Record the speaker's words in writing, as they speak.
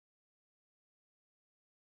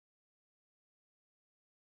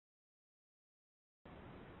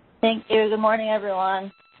Thank you. Good morning,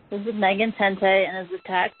 everyone. This is Megan Tente, and as the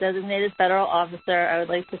tax designated federal officer, I would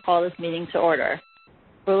like to call this meeting to order.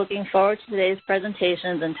 We're looking forward to today's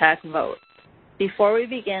presentations and tax vote. Before we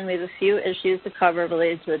begin, we have a few issues to cover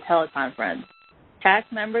related to the teleconference. Tax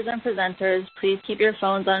members and presenters, please keep your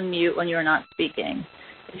phones on mute when you are not speaking.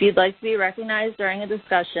 If you'd like to be recognized during a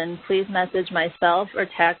discussion, please message myself or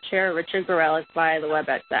Tax Chair Richard Gorelick via the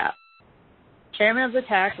WebEx app. Chairman of the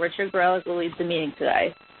TAC, Richard Gorelick, will lead the meeting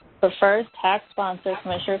today. But first, TAC sponsor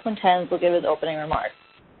Commissioner Quintens will give his opening remarks.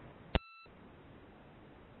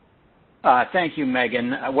 Thank you,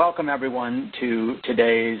 Megan. Welcome, everyone, to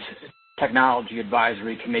today's Technology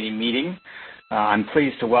Advisory Committee meeting. I'm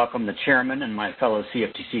pleased to welcome the Chairman and my fellow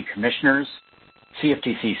CFTC Commissioners,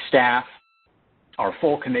 CFTC staff, our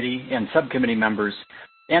full committee and subcommittee members,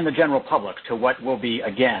 and the general public to what will be,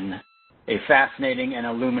 again, a fascinating and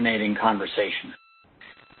illuminating conversation.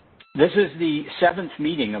 This is the 7th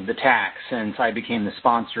meeting of the TAC since I became the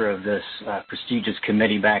sponsor of this prestigious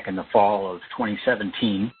committee back in the fall of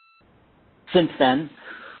 2017. Since then,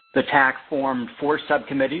 the TAC formed 4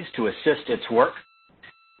 subcommittees to assist its work: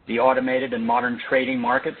 the Automated and Modern Trading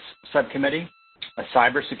Markets Subcommittee, a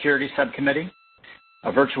Cybersecurity Subcommittee,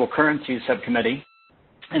 a Virtual Currencies Subcommittee,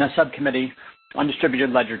 and a Subcommittee on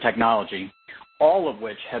Distributed Ledger Technology, all of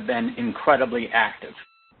which have been incredibly active.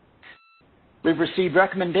 We've received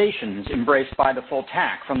recommendations embraced by the full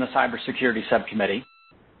TAC from the Cybersecurity Subcommittee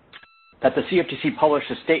that the CFTC publish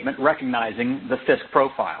a statement recognizing the FISC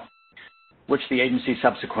profile, which the agency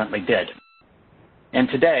subsequently did. And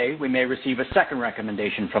today, we may receive a second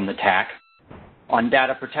recommendation from the TAC on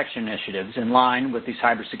data protection initiatives in line with the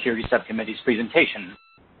Cybersecurity Subcommittee's presentation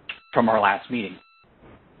from our last meeting.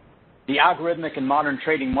 The Algorithmic and Modern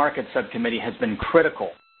Trading Markets Subcommittee has been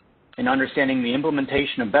critical in understanding the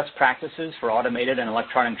implementation of best practices for automated and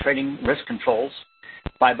electronic trading risk controls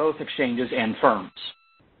by both exchanges and firms.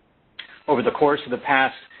 Over the course of the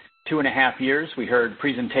past 2.5 years, we heard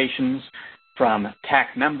presentations from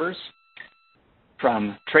TAC members,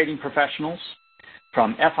 from trading professionals,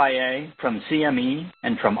 from FIA, from CME,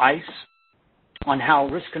 and from ICE on how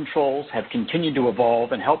risk controls have continued to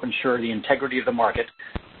evolve and help ensure the integrity of the market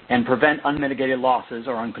and prevent unmitigated losses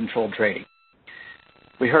or uncontrolled trading.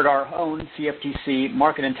 We heard our own CFTC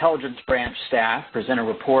Market Intelligence Branch staff present a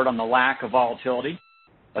report on the lack of volatility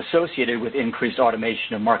associated with increased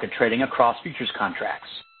automation of market trading across futures contracts.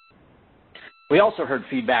 We also heard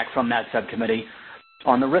feedback from that subcommittee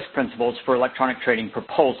on the risk principles for electronic trading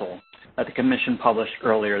proposal that the Commission published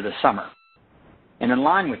earlier this summer. And in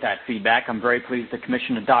line with that feedback, I'm very pleased the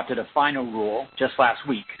Commission adopted a final rule just last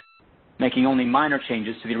week, making only minor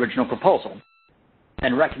changes to the original proposal,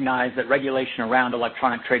 and recognize that regulation around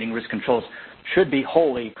electronic trading risk controls should be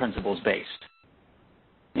wholly principles-based.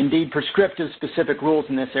 Indeed, prescriptive specific rules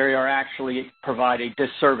in this area are actually provide a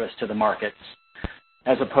disservice to the markets,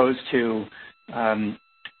 as opposed to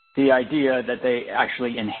the idea that they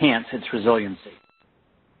actually enhance its resiliency.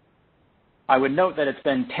 I would note that it's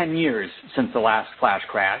been 10 years since the last flash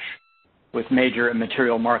crash, with major and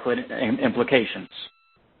material market implications.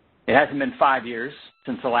 It hasn't been 5 years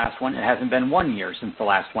since the last one. It hasn't been 1 year since the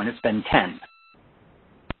last one. It's been 10.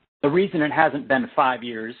 The reason it hasn't been 5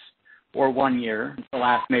 years or 1 year since the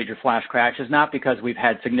last major flash crash is not because we've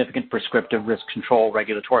had significant prescriptive risk control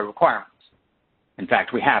regulatory requirements. In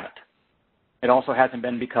fact, we haven't. It also hasn't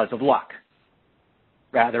been because of luck.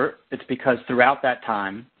 Rather, it's because throughout that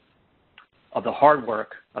time of the hard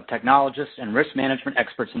work of technologists and risk management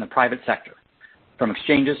experts in the private sector, from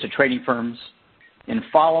exchanges to trading firms, in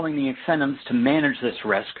following the incentives to manage this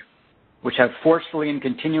risk, which have forcefully and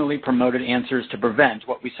continually promoted answers to prevent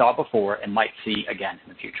what we saw before and might see again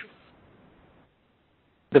in the future.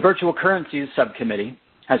 The Virtual Currencies Subcommittee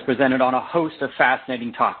has presented on a host of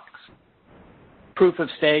fascinating topics: proof of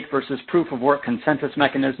stake versus proof of work consensus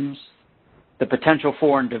mechanisms, the potential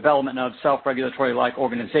for and development of self-regulatory-like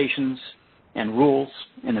organizations and rules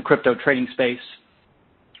in the crypto trading space,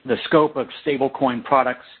 the scope of stablecoin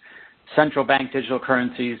products, central bank digital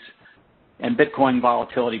currencies, and Bitcoin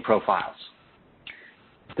volatility profiles.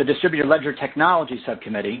 The Distributed Ledger Technology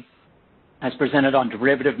Subcommittee has presented on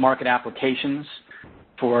derivative market applications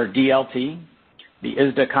for DLT, the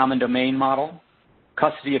ISDA common domain model,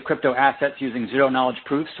 custody of crypto assets using zero-knowledge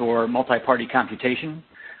proofs or multi-party computation,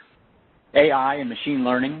 AI and machine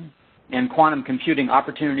learning, and quantum computing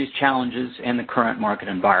opportunities, challenges, and the current market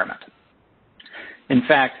environment. In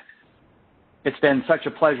fact, it's been such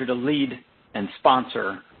a pleasure to lead and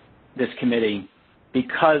sponsor this committee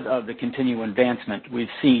because of the continual advancement we've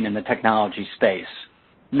seen in the technology space,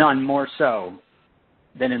 none more so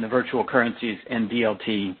than in the virtual currencies and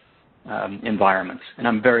DLT environments. And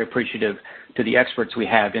I'm very appreciative to the experts we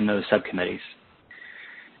have in those subcommittees.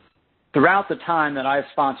 Throughout the time that I've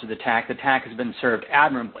sponsored the TAC has been served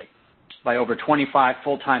admirably by over 25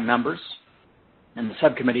 full-time members, and the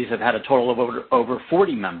subcommittees have had a total of over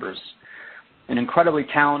 40 members, an incredibly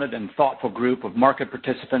talented and thoughtful group of market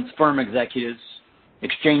participants, firm executives,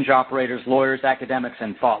 exchange operators, lawyers, academics,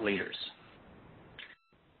 and thought leaders.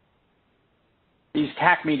 These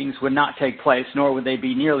TAC meetings would not take place, nor would they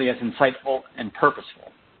be nearly as insightful and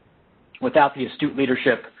purposeful without the astute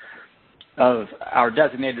leadership of our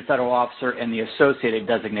designated federal officer and the associated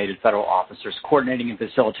designated federal officers coordinating and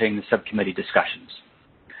facilitating the subcommittee discussions.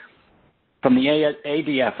 From the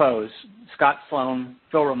ADFOs, Scott Sloan,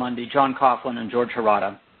 Phil Ramundi, John Coughlin, and George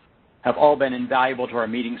Harada have all been invaluable to our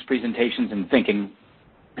meetings, presentations, and thinking,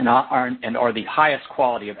 and are the highest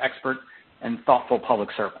quality of expert and thoughtful public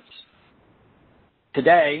servants.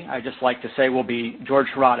 Today, I'd just like to say will be George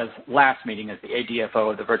Harada's last meeting as the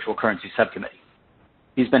ADFO of the Virtual Currency Subcommittee.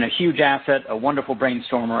 He's been a huge asset, a wonderful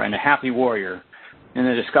brainstormer, and a happy warrior in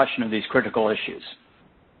the discussion of these critical issues.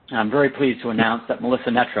 And I'm very pleased to announce that Melissa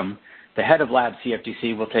Nettram, the head of Lab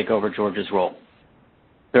CFTC, will take over George's role.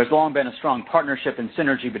 There's long been a strong partnership and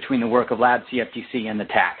synergy between the work of Lab CFTC and the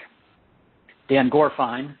TAC. Dan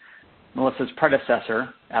Gorfine, Melissa's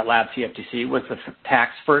predecessor at Lab CFTC, was the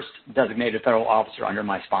TAC's first designated federal officer under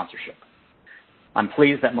my sponsorship. I'm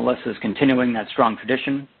pleased that Melissa is continuing that strong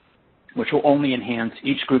tradition, which will only enhance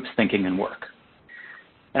each group's thinking and work.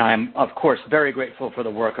 And I'm, of course, very grateful for the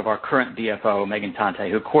work of our current DFO, Megan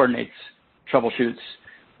Tante, who coordinates, troubleshoots,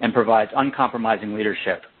 and provides uncompromising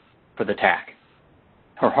leadership for the TAC.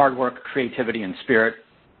 Her hard work, creativity, and spirit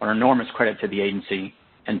are enormous credit to the agency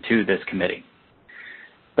and to this committee.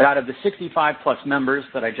 But out of the 65-plus members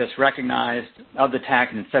that I just recognized of the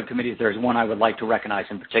TAC and its subcommittees, there is one I would like to recognize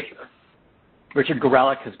in particular. Richard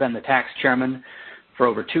Gorelick has been the TAC's chairman for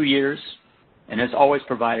over 2 years and has always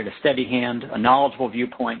provided a steady hand, a knowledgeable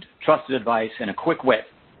viewpoint, trusted advice, and a quick wit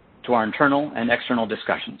to our internal and external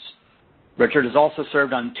discussions. Richard has also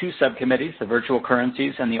served on 2 subcommittees, the Virtual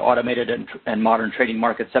Currencies and the Automated and Modern Trading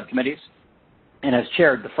Market subcommittees, and has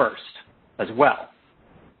chaired the first as well.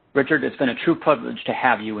 Richard, it's been a true privilege to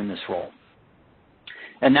have you in this role.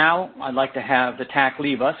 And now I'd like to have the TAC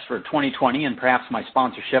leave us for 2020 and perhaps my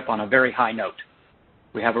sponsorship on a very high note.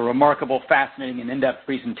 We have a remarkable, fascinating, and in-depth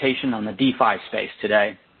presentation on the DeFi space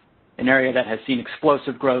today, an area that has seen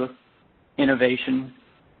explosive growth, innovation,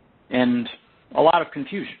 and a lot of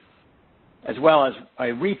confusion, as well as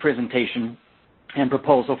a representation and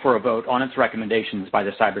proposal for a vote on its recommendations by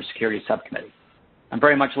the Cybersecurity Subcommittee. I'm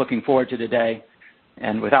very much looking forward to today,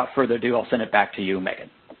 and without further ado, I'll send it back to you, Megan.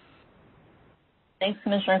 Thanks,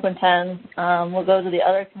 Commissioner Quinten. We'll go to the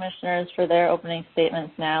other commissioners for their opening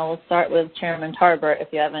statements now. We'll start with Chairman Tarbert, if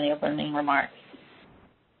you have any opening remarks.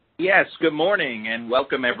 Yes, good morning, and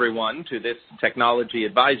welcome everyone to this Technology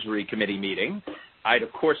Advisory Committee meeting. I'd,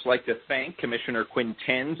 of course, like to thank Commissioner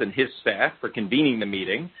Quintens and his staff for convening the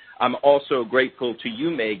meeting. I'm also grateful to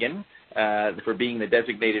you, Megan, for being the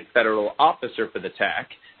designated federal officer for the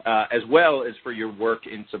TAC, as well as for your work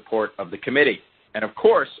in support of the committee. And, of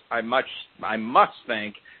course, I must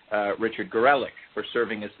thank Richard Gorelick for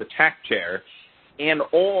serving as the TAC chair and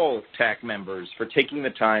all TAC members for taking the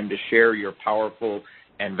time to share your powerful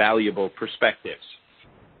and valuable perspectives.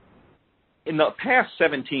 In the past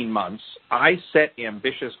 17 months, I set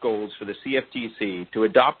ambitious goals for the CFTC to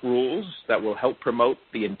adopt rules that will help promote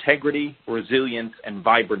the integrity, resilience, and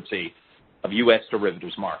vibrancy of U.S.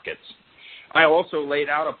 derivatives markets. I also laid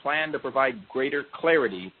out a plan to provide greater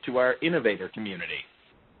clarity to our innovator community.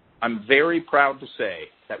 I'm very proud to say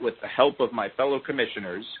that with the help of my fellow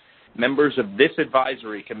commissioners, members of this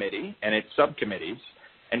advisory committee and its subcommittees,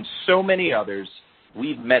 and so many others,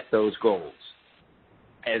 we've met those goals.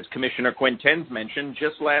 As Commissioner Quintens mentioned,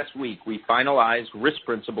 just last week we finalized risk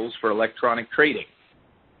principles for electronic trading.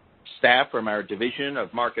 Staff from our Division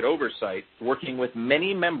of Market Oversight, working with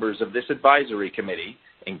many members of this advisory committee,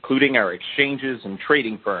 including our exchanges and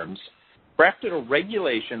trading firms, crafted a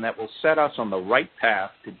regulation that will set us on the right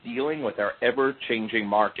path to dealing with our ever-changing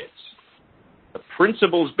markets. The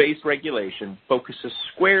principles-based regulation focuses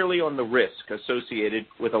squarely on the risk associated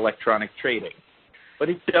with electronic trading, but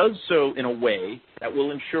it does so in a way that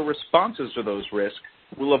will ensure responses to those risks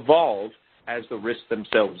will evolve as the risks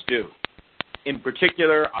themselves do. In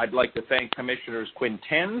particular, I'd like to thank Commissioners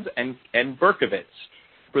Quintens and Berkovitz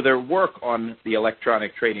for their work on the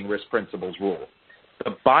electronic trading risk principles rule.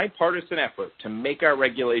 The bipartisan effort to make our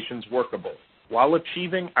regulations workable while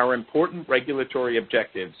achieving our important regulatory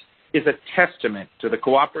objectives is a testament to the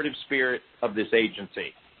cooperative spirit of this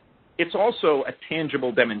agency. It's also a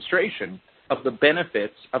tangible demonstration of the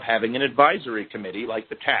benefits of having an advisory committee like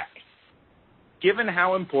the TAC. Given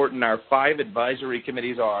how important our 5 advisory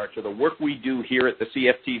committees are to the work we do here at the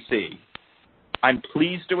CFTC, I'm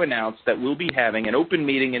pleased to announce that we'll be having an open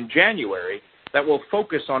meeting in January that will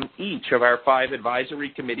focus on each of our 5 advisory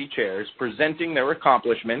committee chairs presenting their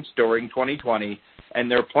accomplishments during 2020 and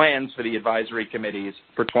their plans for the advisory committees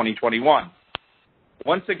for 2021.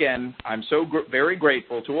 Once again, I'm so very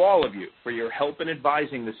grateful to all of you for your help in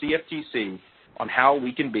advising the CFTC on how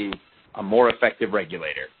we can be a more effective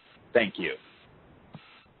regulator. Thank you.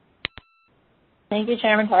 Thank you,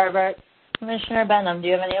 Chairman Tarbert. Commissioner Benham, do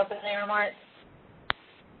you have any opening remarks?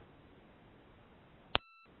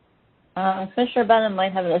 Commissioner Benham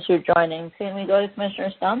might have an issue joining. Can we go to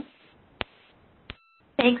Commissioner Stump?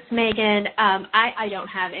 Thanks, Megan. I don't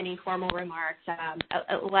have any formal remarks.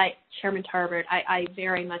 Like Chairman Tarbert, I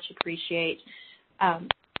very much appreciate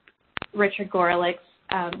Richard Gorelick's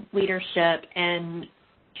leadership and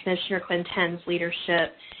Commissioner Quinten's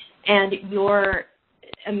leadership and your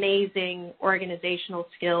amazing organizational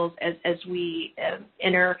skills as we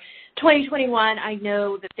enter 2021. I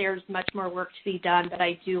know that there's much more work to be done, but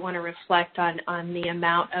I do want to reflect on the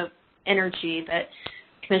amount of energy that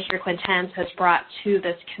Commissioner Quintens has brought to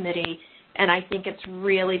this committee, and I think it's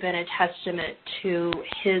really been a testament to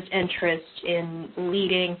his interest in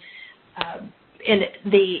leading in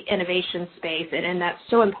the innovation space, and that's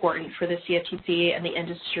so important for the CFTC and the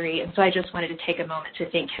industry, and so I just wanted to take a moment to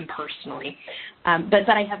thank him personally. But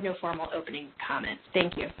I have no formal opening comments.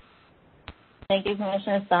 Thank you. Thank you,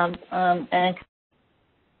 Commissioner Stump.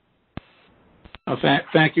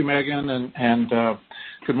 Thank you, Megan, and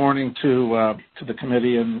good morning to the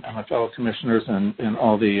committee and my fellow commissioners and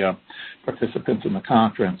all the participants in the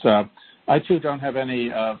conference. I, too, don't have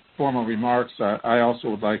any formal remarks. I also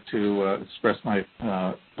would like to express my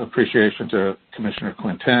appreciation to Commissioner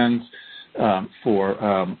Quintens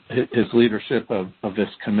for his leadership of this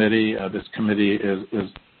committee. This committee is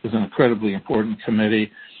an incredibly important committee,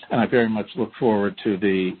 and I very much look forward to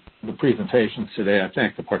the presentations today. I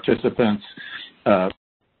thank the participants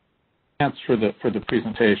for the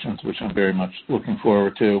presentations, which I'm very much looking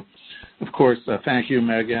forward to. Of course, thank you,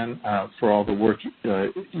 Megan, for all the work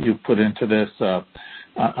you put into this.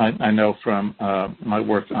 I know from my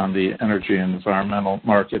work on the Energy and Environmental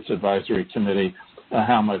Markets Advisory Committee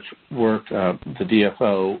how much work the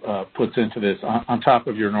DFO puts into this on top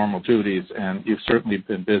of your normal duties, and you've certainly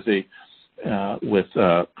been busy with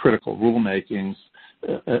critical rulemakings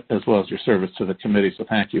as well as your service to the committee. So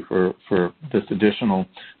thank you for this additional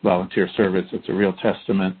volunteer service. It's a real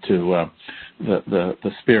testament to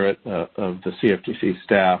the spirit of the CFTC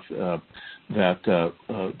staff that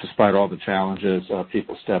despite all the challenges,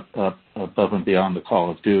 people step up above and beyond the call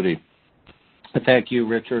of duty. Thank you,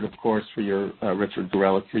 Richard, of course, for your Richard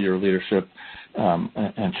Gorelick, for your leadership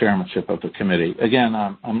and chairmanship of the committee. Again,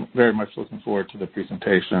 I'm very much looking forward to the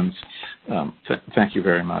presentations. Thank you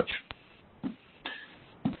very much.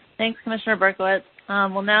 Thanks, Commissioner Berkowitz.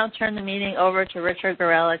 We'll now turn the meeting over to Richard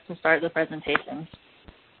Gorelick to start the presentations.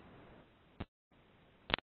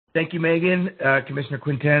 Thank you, Megan, Commissioner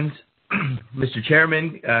Quintens, Mr.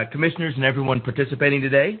 Chairman, commissioners, and everyone participating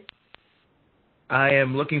today. I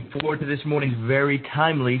am looking forward to this morning's very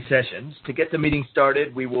timely sessions. To get the meeting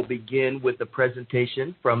started, we will begin with the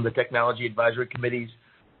presentation from the Technology Advisory Committee's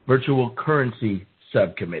Virtual Currency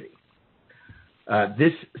Subcommittee.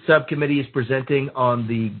 This subcommittee is presenting on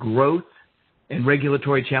the growth and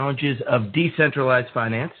regulatory challenges of decentralized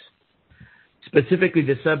finance. Specifically,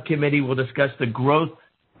 the subcommittee will discuss the growth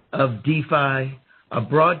of DeFi, a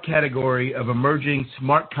broad category of emerging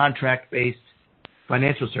smart contract-based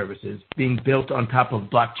financial services being built on top of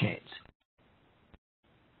blockchains,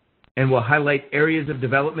 and will highlight areas of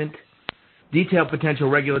development, detail potential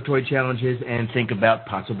regulatory challenges, and think about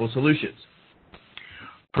possible solutions.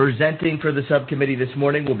 Presenting for the subcommittee this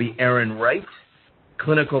morning will be Aaron Wright,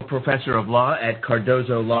 Clinical Professor of Law at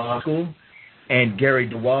Cardozo Law School, and Gary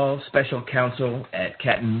DeWall, Special Counsel at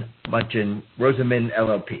Catton Munchin Rosamond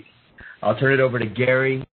LLP. I'll turn it over to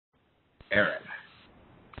Gary. Aaron.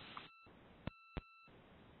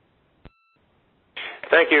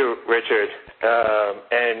 Thank you, Richard.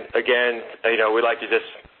 And again, we'd like to just,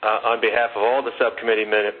 on behalf of all the subcommittee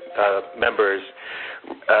members,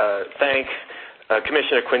 thank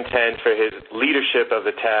Commissioner Quintens for his leadership of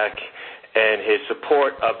the TAC and his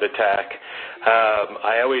support of the TAC.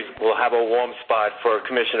 I always will have a warm spot for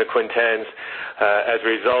Commissioner Quintens as a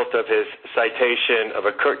result of his citation of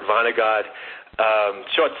a Kurt Vonnegut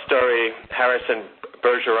short story, Harrison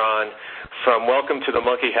Bergeron, from Welcome to the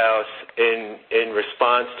Monkey House in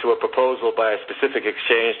response to a proposal by a specific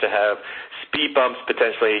exchange to have speed bumps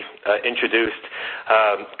potentially introduced.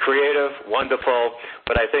 Creative, wonderful,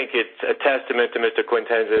 but I think it's a testament to Mr.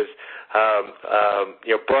 Quintenz's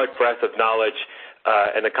broad breadth of knowledge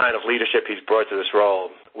and the kind of leadership he's brought to this role.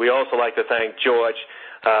 We also like to thank George,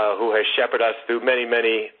 who has shepherded us through many,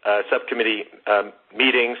 many subcommittee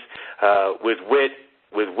meetings with wit,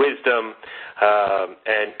 with wisdom,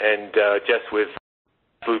 and just with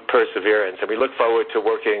perseverance. And we look forward to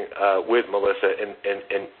working with Melissa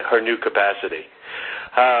in her new capacity.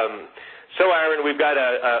 So, Aaron, we've got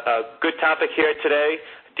a good topic here today,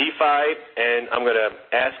 DeFi, and I'm going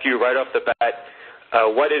to ask you right off the bat,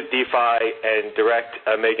 what is DeFi, and direct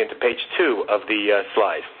Megan to page 2 of the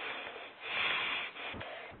slide.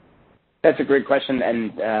 That's a great question,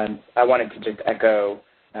 and I wanted to just echo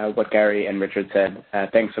what Gary and Richard said.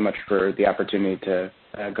 Thanks so much for the opportunity to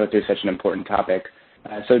go through such an important topic.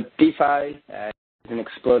 So DeFi is an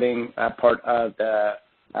exploding part of the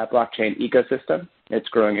blockchain ecosystem. It's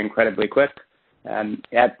growing incredibly quick.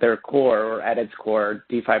 At their core, or at its core,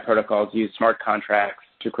 DeFi protocols use smart contracts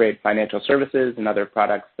to create financial services and other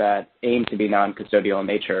products that aim to be non-custodial in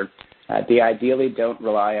nature. They ideally don't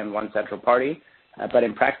rely on one central party, but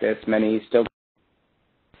in practice, many still.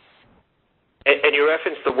 And you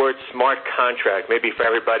referenced the word smart contract. Maybe for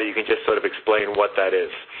everybody, you can just sort of explain what that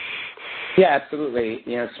is. Yeah, absolutely.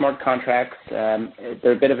 Smart contracts,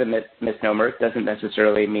 they're a bit of a misnomer. It doesn't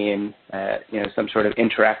necessarily mean, some sort of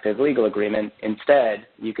interactive legal agreement. Instead,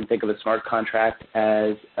 you can think of a smart contract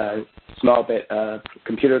as a small bit of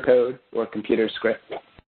computer code or computer script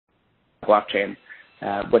blockchain.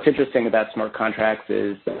 What's interesting about smart contracts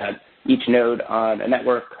is that each node on a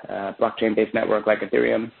network, blockchain-based network like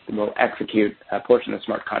Ethereum, will execute a portion of the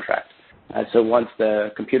smart contract. So once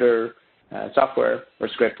the computer software or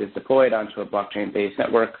script is deployed onto a blockchain-based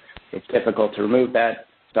network, it's difficult to remove that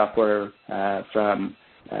software from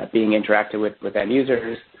being interacted with end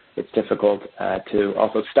users. It's difficult to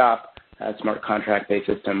also stop a smart contract-based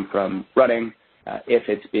system from running if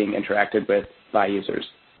it's being interacted with by users.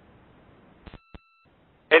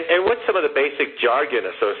 And what's some of the basic jargon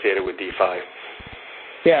associated with DeFi?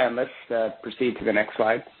 Yeah, and let's proceed to the next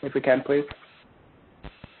slide, if we can, please.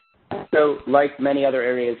 So like many other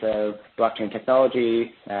areas of blockchain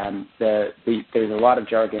technology, there's a lot of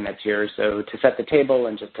jargon that's here. So to set the table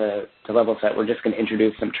and just to level set, we're just going to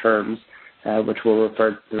introduce some terms, which we'll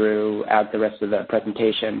refer throughout the rest of the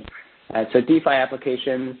presentation. So DeFi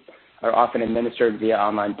applications are often administered via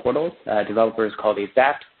online portals. Developers call these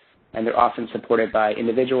dApps, and they're often supported by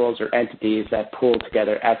individuals or entities that pool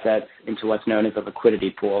together assets into what's known as a liquidity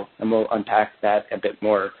pool. And we'll unpack that a bit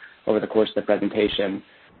more over the course of the presentation.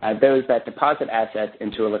 Those that deposit assets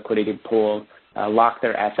into a liquidity pool lock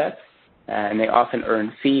their assets, and they often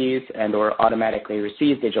earn fees and or automatically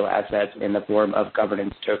receive digital assets in the form of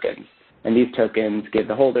governance tokens. And these tokens give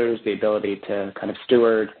the holders the ability to kind of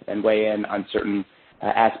steward and weigh in on certain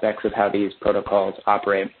aspects of how these protocols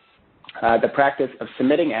operate. The practice of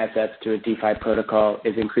submitting assets to a DeFi protocol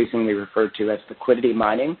is increasingly referred to as liquidity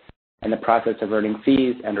mining, and the process of earning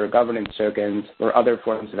fees and or governance tokens or other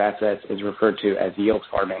forms of assets is referred to as yield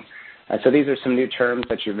farming. So these are some new terms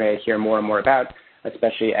that you may hear more and more about,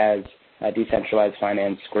 especially as decentralized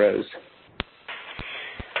finance grows.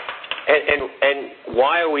 And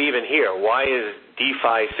why are we even here? Why is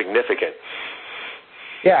DeFi significant?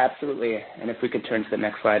 Yeah, absolutely. And if we could turn to the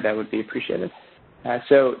next slide, that would be appreciated.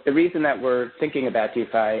 So the reason that we're thinking about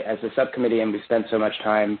DeFi as a subcommittee and we spend so much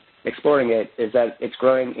time exploring it is that it's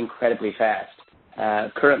growing incredibly fast.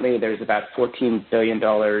 Currently, there's about $14 billion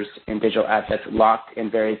in digital assets locked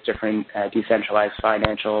in various different decentralized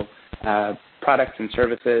financial products and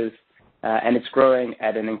services, and it's growing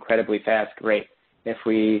at an incredibly fast rate. If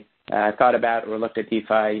we thought about or looked at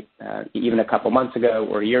DeFi even a couple months ago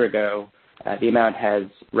or a year ago, the amount has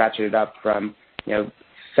ratcheted up from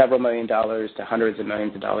several $1 million to hundreds of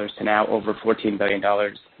millions of dollars to now over $14 billion.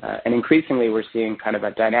 And increasingly, we're seeing kind of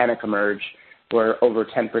a dynamic emerge where over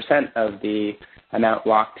 10% of the amount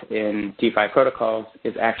locked in DeFi protocols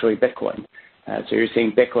is actually Bitcoin. So you're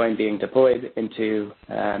seeing Bitcoin being deployed into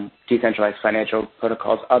decentralized financial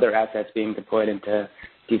protocols, other assets being deployed into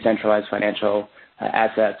decentralized financial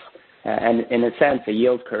assets. And in a sense, a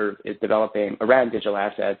yield curve is developing around digital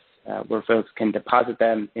assets where folks can deposit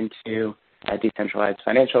them into decentralized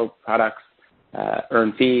financial products,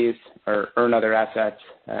 earn fees or earn other assets,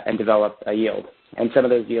 and develop a yield. And some of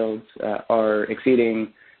those yields are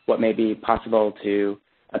exceeding what may be possible to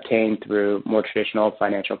obtain through more traditional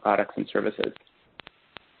financial products and services.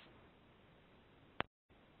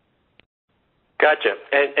 Gotcha.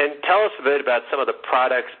 And tell us a bit about some of the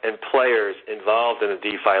products and players involved in the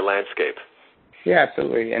DeFi landscape. Yeah,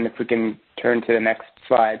 absolutely. And if we can turn to the next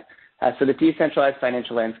slide. So the decentralized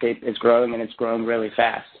financial landscape is growing, and it's growing really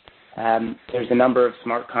fast. There's a number of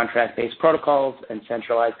smart contract-based protocols and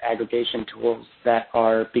centralized aggregation tools that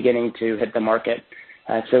are beginning to hit the market.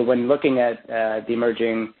 So when looking at the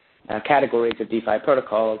emerging categories of DeFi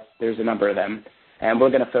protocols, there's a number of them. And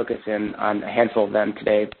we're going to focus in on a handful of them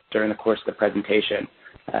today during the course of the presentation.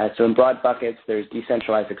 So in broad buckets, there's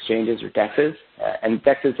decentralized exchanges or DEXs. And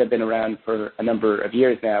DEXs have been around for a number of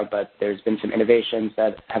years now, but there's been some innovations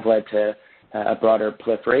that have led to a broader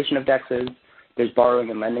proliferation of DEXs. There's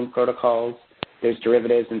borrowing and lending protocols. There's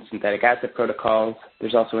derivatives and synthetic asset protocols.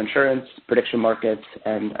 There's also insurance, prediction markets,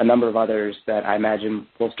 and a number of others that I imagine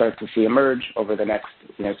we'll start to see emerge over the next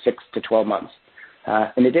 6 to 12 months.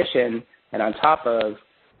 In addition, and on top of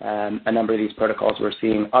a number of these protocols, we're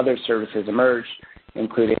seeing other services emerge,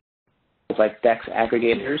 including like DEX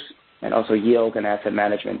aggregators and also yield and asset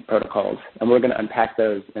management protocols. And we're going to unpack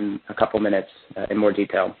those in a couple minutes in more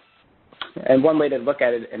detail. And one way to look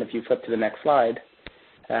at it, and if you flip to the next slide,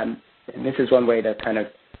 and this is one way to kind of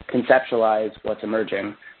conceptualize what's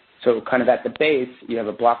emerging. So kind of at the base, you have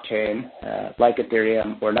a blockchain like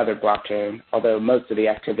Ethereum or another blockchain, although most of the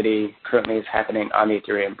activity currently is happening on the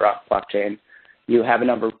Ethereum blockchain. You have a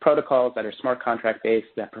number of protocols that are smart contract-based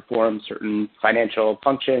that perform certain financial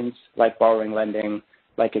functions like borrowing, lending,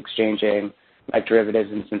 like exchanging, like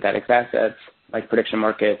derivatives and synthetic assets, like prediction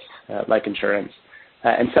markets, like insurance.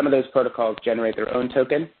 And some of those protocols generate their own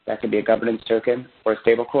token. That could be a governance token or a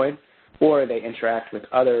stablecoin, or they interact with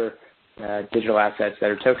other digital assets that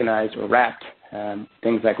are tokenized or wrapped,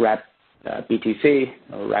 things like wrapped BTC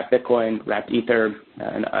or wrapped Bitcoin, wrapped Ether,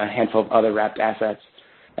 and a handful of other wrapped assets.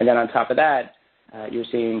 And then on top of that, you're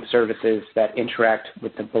seeing services that interact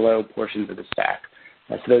with the below portions of the stack.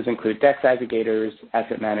 So those include DEX aggregators,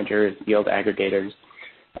 asset managers, yield aggregators.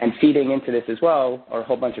 And feeding into this as well are a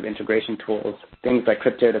whole bunch of integration tools, things like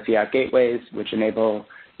crypto to fiat gateways, which enable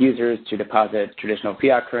users to deposit traditional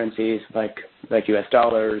fiat currencies like US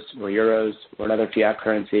dollars or euros or another fiat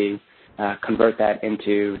currency, convert that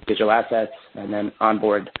into digital assets, and then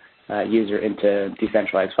onboard user into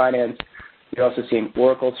decentralized finance. You're also seeing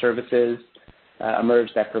Oracle services emerge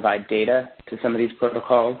that provide data to some of these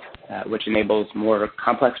protocols, which enables more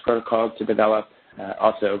complex protocols to develop,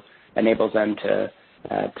 also enables them to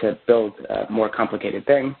build more complicated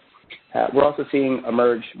things. We're also seeing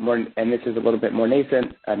emerge more, and this is a little bit more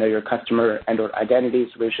nascent, know your customer and or identity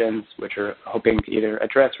solutions, which are hoping to either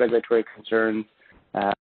address regulatory concerns,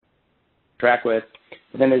 track with.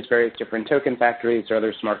 And then there's various different token factories or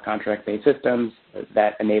other smart contract-based systems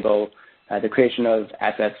that enable the creation of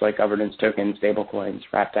assets like governance tokens, stablecoins,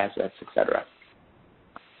 wrapped assets, et cetera.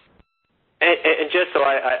 And just so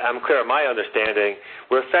I'm clear on my understanding,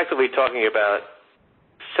 we're effectively talking about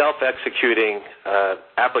self-executing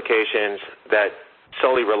applications that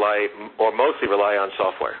solely rely or mostly rely on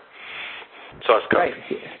software, source code. Right.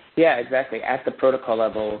 Yeah, exactly. At the protocol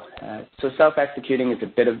level, so self-executing is a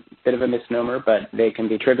bit of a misnomer, but they can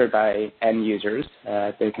be triggered by end users.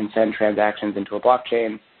 They can send transactions into a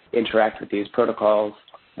blockchain, interact with these protocols,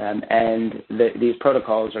 and these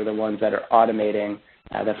protocols are the ones that are automating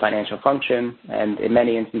the financial function. And in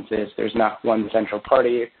many instances, there's not one central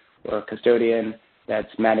party or custodian that's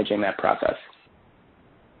managing that process.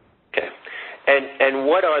 Okay. And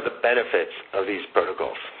what are the benefits of these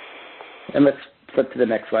protocols? And let's flip to the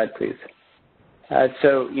next slide, please.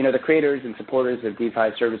 So, the creators and supporters of DeFi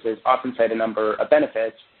services often cite a number of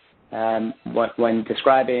benefits when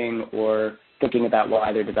describing or thinking about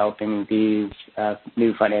why they're developing these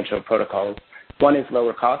new financial protocols. One is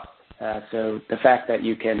lower costs. So the fact that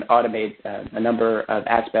you can automate a number of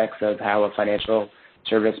aspects of how a financial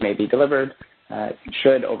service may be delivered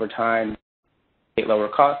should, over time, get lower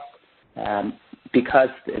costs. Because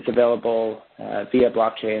it's available via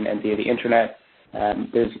blockchain and via the internet,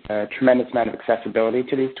 there's a tremendous amount of accessibility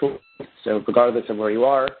to these tools. So regardless of where you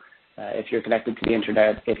are, if you're connected to the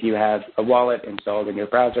internet, if you have a wallet installed in your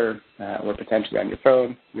browser or potentially on your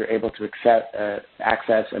phone, you're able to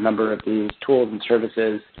access a number of these tools and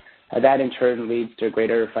services. That in turn leads to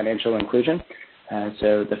greater financial inclusion.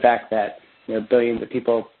 So the fact that billions of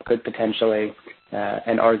people could potentially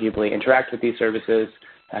and arguably interact with these services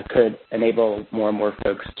could enable more and more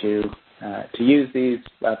folks to use these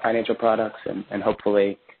financial products and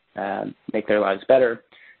hopefully make their lives better.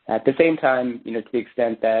 At the same time, to the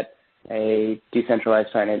extent that a decentralized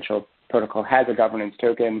financial protocol has a governance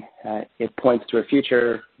token, it points to a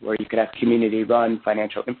future where you could have community-run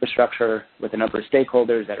financial infrastructure with a number of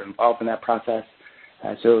stakeholders that are involved in that process.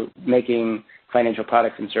 So making financial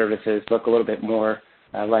products and services look a little bit more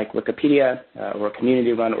like Wikipedia or a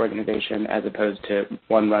community-run organization as opposed to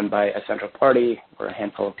one run by a central party or a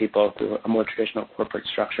handful of people through a more traditional corporate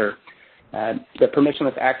structure. The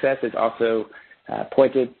permissionless access is also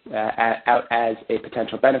pointed out as a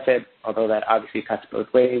potential benefit, although that obviously cuts both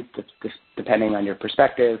ways depending on your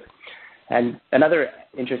perspective. And another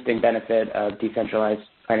interesting benefit of decentralized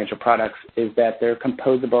financial products is that they're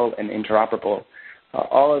composable and interoperable.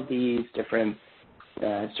 All of these different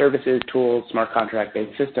services, tools, smart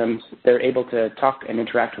contract-based systems, they're able to talk and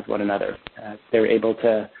interact with one another. They're able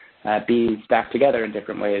to be stacked together in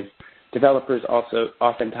different ways. Developers also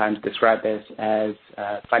oftentimes describe this as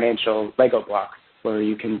financial Lego blocks, where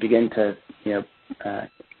you can begin to,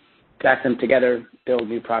 stack them together, build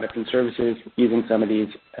new products and services using some of these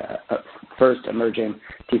first emerging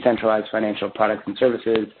decentralized financial products and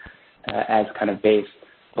services as kind of base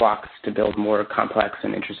blocks to build more complex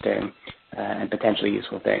and interesting and potentially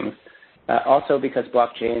useful things. Also, because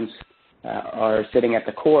blockchains are sitting at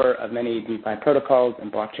the core of many DeFi protocols,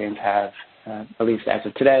 and blockchains have, at least as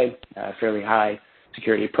of today, a fairly high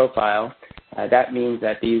security profile, that means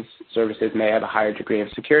that these services may have a higher degree of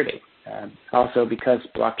security. Also, because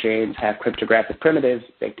blockchains have cryptographic primitives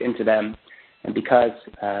baked into them, and because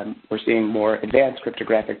we're seeing more advanced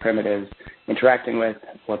cryptographic primitives interacting with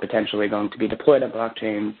or potentially going to be deployed on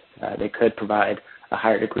blockchains, they could provide a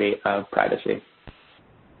higher degree of privacy.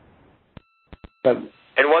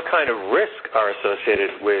 And what kind of risks are associated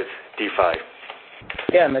with DeFi?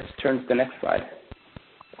 Yeah, and let's turn to the next slide.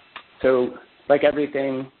 So, like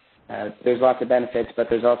everything, there's lots of benefits, but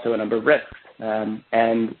there's also a number of risks.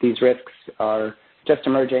 And these risks are just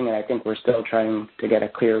emerging, and I think we're still trying to get a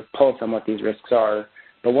clear pulse on what these risks are.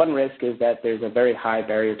 But one risk is that there's a very high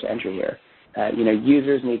barrier to entry here.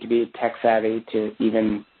 Users need to be tech savvy to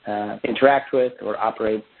even interact with or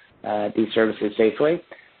operate these services safely.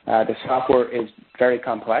 The software is very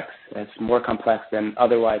complex. It's more complex than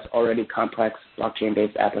otherwise already complex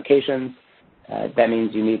blockchain-based applications. That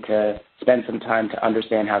means you need to spend some time to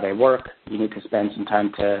understand how they work. You need to spend some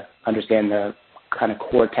time to understand the kind of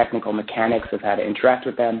core technical mechanics of how to interact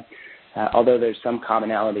with them, although there's some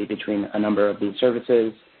commonality between a number of these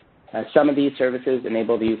services. Some of these services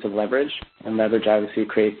enable the use of leverage, and leverage obviously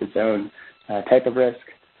creates its own type of risk.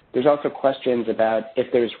 There's also questions about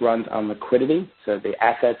if there's runs on liquidity, so the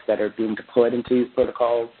assets that are being deployed into these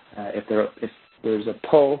protocols, if there's a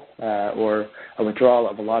pull or a withdrawal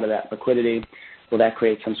of a lot of that liquidity, will that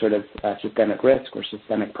create some sort of systemic risk or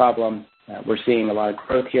systemic problem? We're seeing a lot of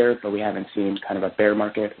growth here, but we haven't seen kind of a bear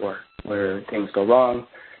market where things go wrong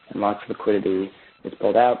and lots of liquidity is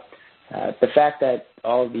pulled out. The fact that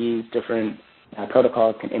all of these different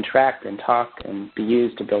protocols can interact and talk and be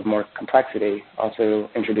used to build more complexity also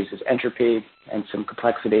introduces entropy and some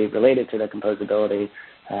complexity related to the composability,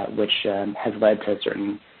 which has led to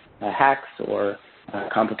certain hacks or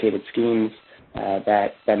complicated schemes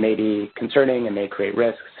that may be concerning and may create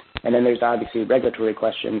risks. And then there's obviously regulatory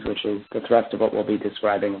questions, which is the thrust of what we'll be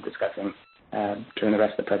describing and discussing during the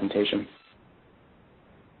rest of the presentation.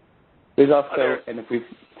 There's also, and if we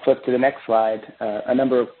flip to the next slide, a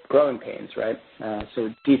number of growing pains, right? So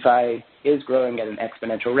DeFi is growing at an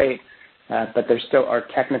exponential rate, but there still are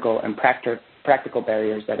technical and practical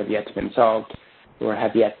barriers that have yet to be solved or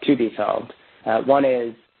have yet to be solved. One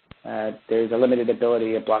is there's a limited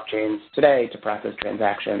ability of blockchains today to process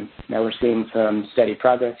transactions. Now we're seeing some steady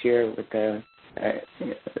progress here with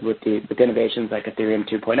innovations like Ethereum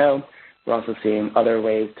 2.0. We're also seeing other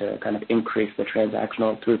ways to kind of increase the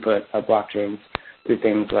transactional throughput of blockchains through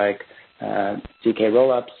things like ZK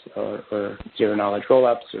rollups or zero-knowledge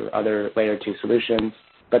rollups or other layer 2 solutions.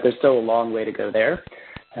 But there's still a long way to go there,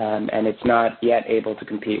 and it's not yet able to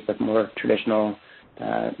compete with more traditional,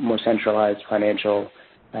 more centralized financial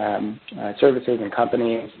services and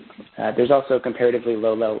companies. There's also comparatively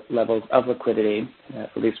low levels of liquidity,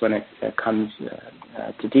 at least when it comes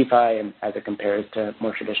to DeFi and as it compares to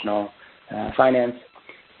more traditional finance.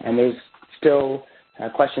 And there's still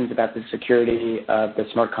questions about the security of the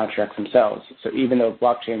smart contracts themselves. So even though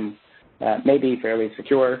blockchain may be fairly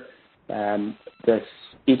secure,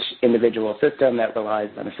 each individual system that relies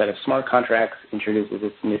on a set of smart contracts introduces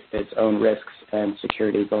its own risks and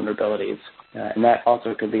security vulnerabilities. And that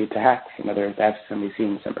also could lead to hacks and other attacks, and we've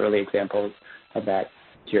seen some early examples of that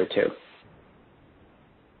here too.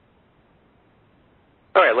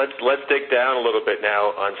 All right, let's dig down a little bit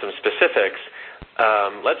now on some specifics.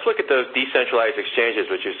 Let's look at those decentralized exchanges,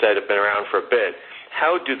 which you said have been around for a bit.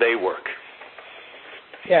 How do they work?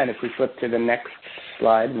 Yeah, and if we flip to the next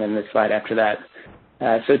slide and then the slide after that.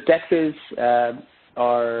 So DEXs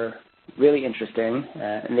are really interesting,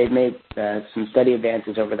 and they've made some steady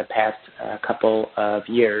advances over the past couple of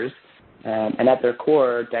years. And at their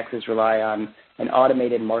core, DEXs rely on an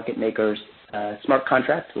automated market maker's smart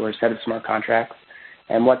contract or a set of smart contracts.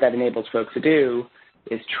 And what that enables folks to do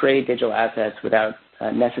is trade digital assets without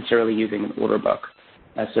necessarily using an order book.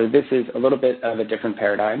 So this is a little bit of a different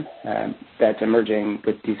paradigm that's emerging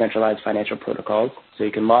with decentralized financial protocols. So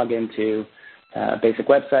you can log into a basic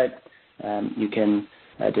website. You can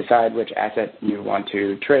decide which asset you want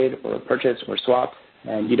to trade or purchase or swap,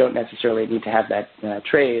 and you don't necessarily need to have that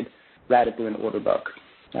trade routed through an order book.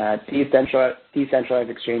 Decentralized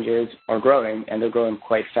exchanges are growing, and they're growing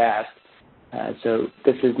quite fast. So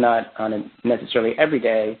this is not on a necessarily every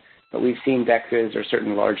day, but we've seen DEXs or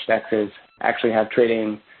certain large DEXs actually have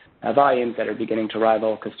trading volumes that are beginning to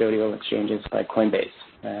rival custodial exchanges like Coinbase.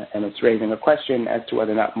 And it's raising a question as to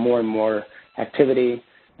whether or not more and more activity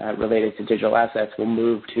related to digital assets will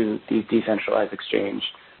move to these decentralized exchange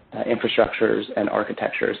infrastructures and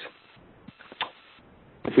architectures.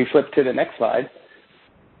 If we flip to the next slide,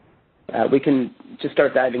 we can just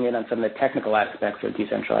start diving in on some of the technical aspects of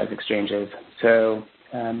decentralized exchanges. So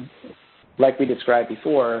like we described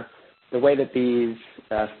before, the way that these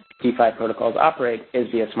DeFi protocols operate is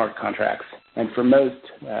via smart contracts. And for most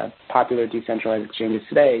popular decentralized exchanges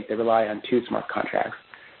today, they rely on two smart contracts.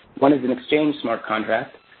 One is an exchange smart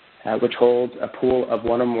contract, which holds a pool of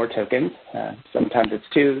one or more tokens. Sometimes it's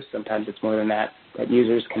two, sometimes it's more than that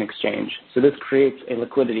users can exchange. So this creates a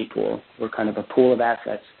liquidity pool, or kind of a pool of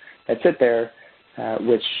assets that sit there,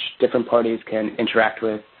 which different parties can interact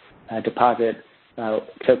with, deposit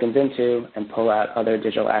tokens into, and pull out other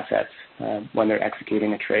digital assets when they're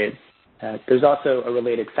executing a trade. There's also a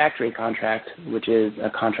related factory contract, which is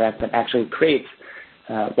a contract that actually creates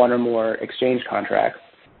one or more exchange contracts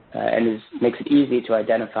and makes it easy to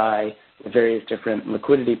identify the various different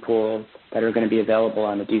liquidity pools that are going to be available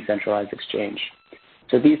on a decentralized exchange.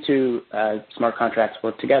 So these two smart contracts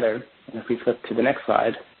work together. And if we flip to the next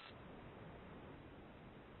slide,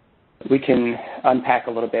 we can unpack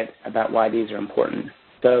a little bit about why these are important.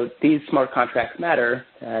 So these smart contracts matter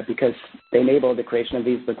because they enable the creation of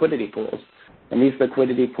these liquidity pools. And these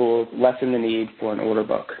liquidity pools lessen the need for an order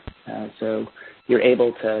book. So you're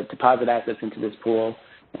able to deposit assets into this pool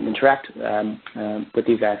and interact with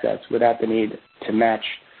these assets without the need to match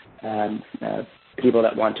people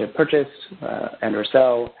that want to purchase and or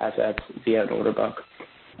sell assets via an order book.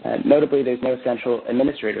 Notably, there's no central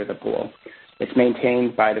administrator of the pool. It's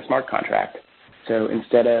maintained by the smart contract. So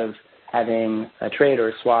instead of having a trade or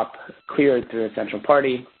a swap cleared through a central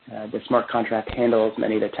party, the smart contract handles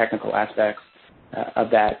many of the technical aspects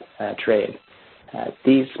of that trade.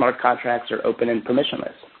 These smart contracts are open and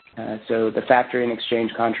permissionless. So the factory and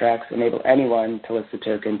exchange contracts enable anyone to list a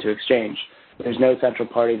token to exchange. There's no central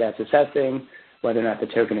party that's assessing whether or not the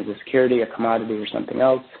token is a security, a commodity, or something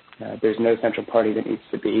else. There's no central party that needs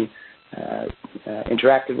to be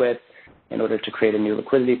interacted with in order to create a new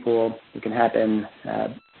liquidity pool. It can happen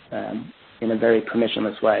in a very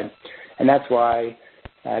permissionless way. And that's why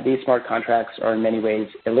these smart contracts are in many ways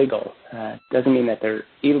illegal. It doesn't mean that they're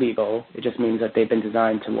illegal. It just means that they've been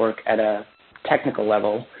designed to work at a technical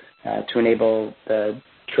level to enable the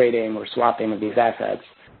trading or swapping of these assets.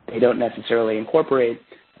 They don't necessarily incorporate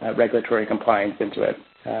regulatory compliance into it.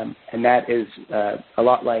 And that is a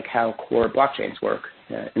lot like how core blockchains work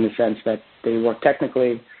in the sense that they work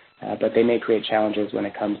technically, but they may create challenges when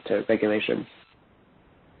it comes to regulations.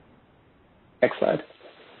 Next slide.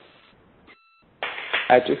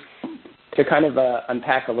 Just to kind of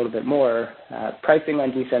unpack a little bit more, pricing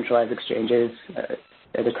on decentralized exchanges,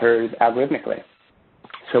 it occurs algorithmically.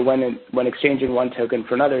 So when exchanging one token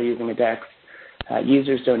for another using a DEX,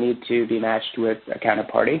 users don't need to be matched with a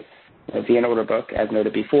counterparty via an order book, as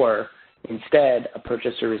noted before. Instead, a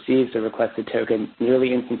purchaser receives the requested token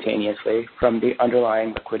nearly instantaneously from the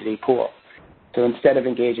underlying liquidity pool. So instead of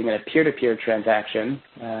engaging in a peer-to-peer transaction,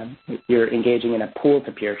 you're engaging in a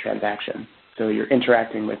pool-to-peer transaction. So you're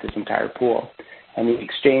interacting with this entire pool. And the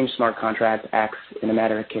exchange smart contract acts in a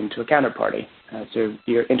manner akin to a counterparty. So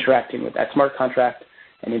you're interacting with that smart contract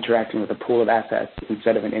and interacting with a pool of assets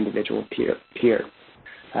instead of an individual peer.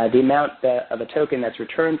 The amount of a token that's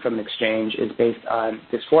returned from an exchange is based on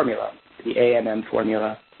this formula, the AMM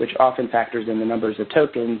formula, which often factors in the numbers of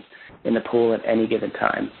tokens in the pool at any given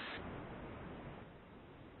time.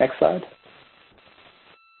 Next slide.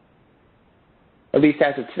 At least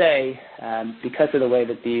as of today, because of the way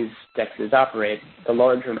that these DEXs operate, the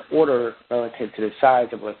larger an order relative to the size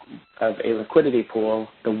of a liquidity pool,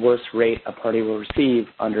 the worse rate a party will receive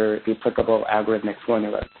under the applicable algorithmic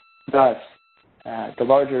formula. Thus, the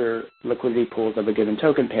larger liquidity pools of a given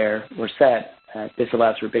token pair were set, this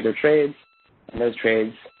allows for bigger trades, and those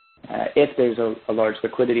trades, if there's a large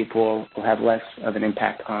liquidity pool, will have less of an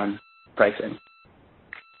impact on pricing.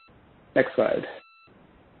 Next slide.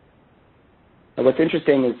 What's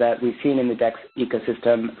interesting is that we've seen in the DEX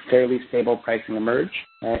ecosystem fairly stable pricing emerge,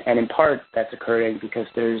 and in part that's occurring because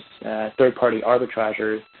there's third-party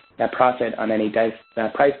arbitrageurs that profit on any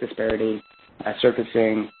price disparity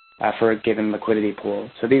surfacing for a given liquidity pool.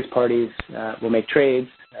 So these parties will make trades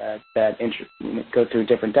that go through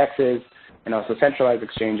different DEXs and also centralized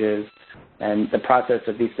exchanges, and the process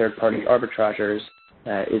of these third-party arbitrageurs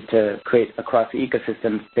is to create across the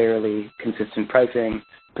ecosystem fairly consistent pricing,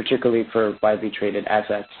 particularly for widely traded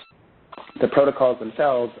assets. The protocols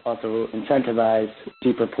themselves also incentivize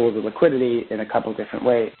deeper pools of liquidity in a couple different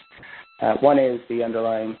ways. One is the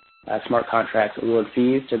underlying smart contracts award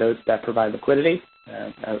fees to those that provide liquidity.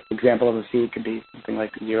 An example of a fee could be something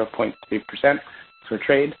like 0.3% for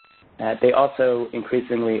trade. They also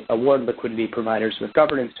increasingly award liquidity providers with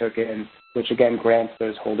governance tokens, which again grants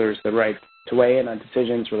those holders the right to weigh in on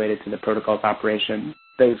decisions related to the protocol's operation.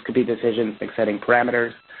 Those could be decisions like setting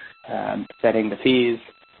parameters, setting the fees,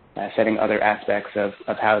 setting other aspects of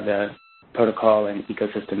how the protocol and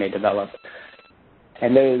ecosystem may develop.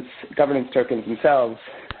 And those governance tokens themselves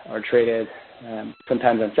are traded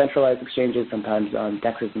sometimes on centralized exchanges, sometimes on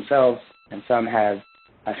DEXs themselves, and some have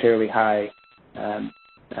a fairly high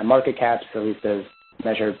market caps, at least as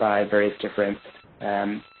measured by various different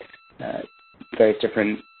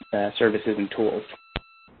services and tools.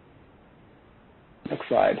 Next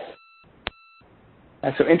slide.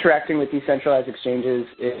 So interacting with decentralized exchanges,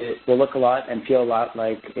 it will look a lot and feel a lot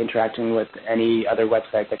like interacting with any other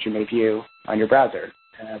website that you may view on your browser.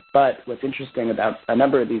 But what's interesting about a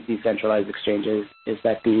number of these decentralized exchanges is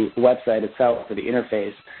that the website itself, or the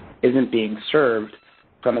interface, isn't being served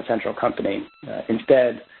from a central company.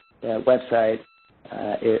 Instead, the website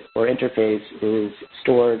or interface is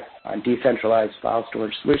stored on decentralized file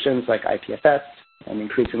storage solutions like IPFS, and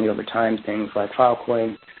increasingly over time things like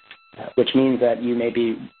Filecoin, which means that you may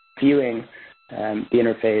be viewing the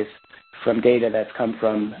interface from data that's come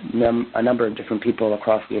from a number of different people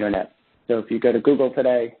across the internet. So if you go to Google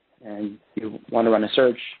today and you want to run a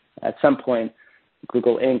search, at some point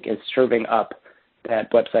Google Inc. is serving up that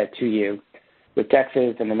website to you. With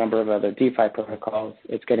DEXs and a number of other DeFi protocols,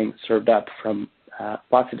 it's getting served up from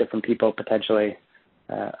lots of different people potentially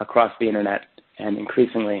across the internet, and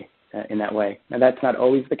increasingly in that way. Now that's not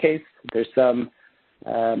always the case. There's some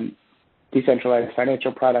decentralized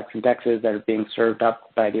financial products and DEXs that are being served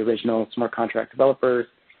up by the original smart contract developers,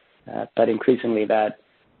 but increasingly that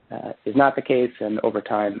is not the case, and over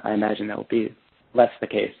time I imagine that will be less the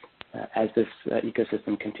case as this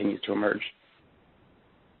ecosystem continues to emerge.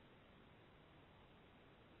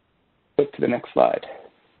 Flip to the next slide.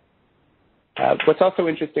 What's also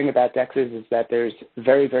interesting about DEXs is that there's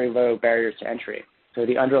very, very low barriers to entry. So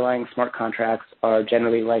the underlying smart contracts are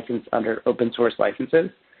generally licensed under open source licenses,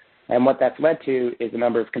 and what that's led to is a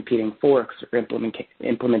number of competing forks or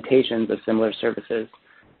implementations of similar services.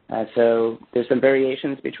 So there's some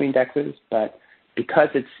variations between DEXs, but because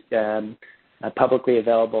it's publicly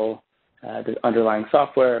available, the underlying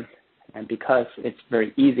software, and because it's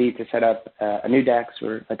very easy to set up a new DEX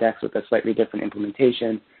or a DEX with a slightly different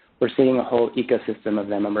implementation, we're seeing a whole ecosystem of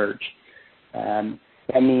them emerge.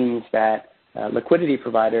 That means that liquidity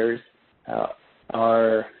providers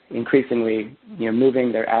are increasingly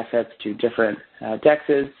moving their assets to different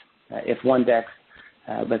DEXs. If one DEX,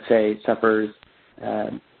 let's say, suffers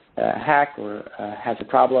a hack or has a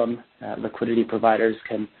problem, liquidity providers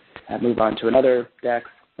can move on to another DEX.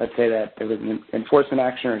 Let's say that there was an enforcement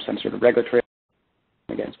action or some sort of regulatory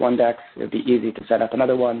against one DEX. It would be easy to set up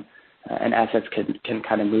another one, and assets can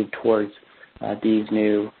kind of move towards these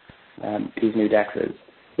new DEXs.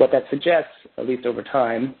 What that suggests, at least over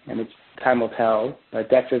time, and time will tell,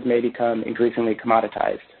 DEXs may become increasingly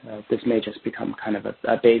commoditized. This may just become kind of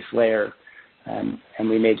a base layer, and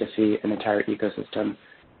we may just see an entire ecosystem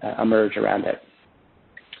emerge around it.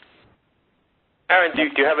 Aaron, do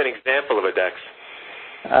you have an example of a DEX?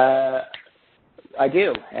 I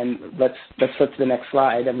do, and let's flip to the next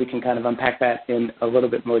slide, and we can kind of unpack that in a little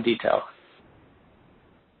bit more detail.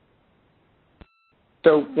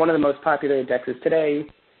 So one of the most popular DEXs today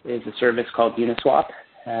is a service called Uniswap,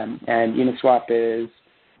 and Uniswap is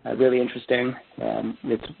really interesting.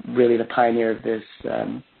 It's really the pioneer of this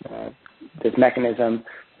mechanism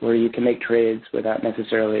where you can make trades without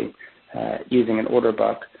necessarily using an order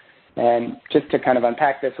book. And just to kind of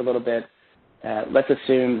unpack this a little bit, let's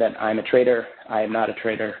assume that I'm a trader. I am not a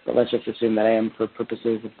trader, but let's just assume that I am for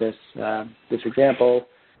purposes of this example.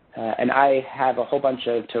 And I have a whole bunch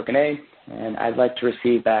of token A, and I'd like to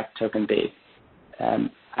receive back token B.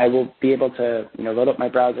 I will be able to load up my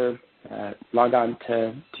browser, log on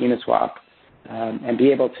to Uniswap, and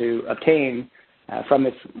be able to obtain from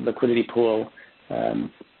this liquidity pool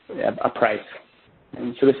a price.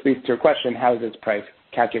 And so this leads to your question, how is this price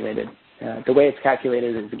calculated? The way it's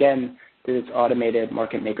calculated is, again, through this automated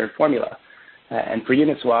market maker formula. And for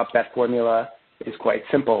Uniswap, that formula is quite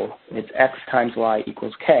simple. It's X times Y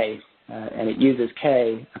equals K, and it uses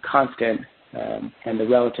K, a constant, and the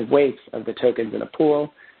relative weights of the tokens in a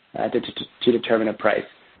pool to determine a price.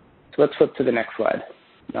 So let's flip to the next slide.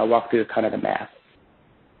 And I'll walk through kind of the math.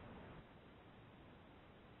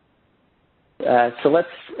 So let's,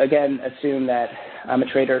 again, assume that I'm a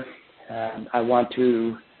trader. I want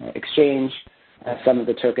to exchange some of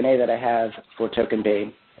the token A that I have for token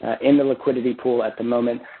B. In the liquidity pool at the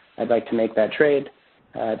moment, I'd like to make that trade.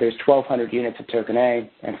 There's 1,200 units of token A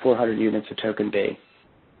and 400 units of token B.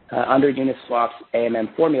 Under Uniswap's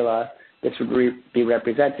AMM formula, this would be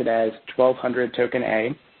represented as 1,200 token A,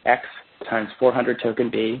 X, times 400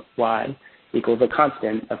 token B, Y, equals a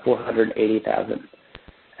constant of 480,000.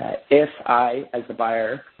 If I, as the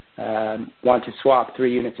buyer, want to swap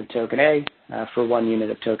 3 units of token A for 1 unit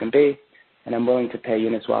of token B, and I'm willing to pay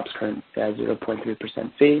Uniswap's current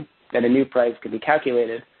 0.3% fee, then a new price can be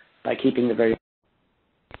calculated by keeping the very.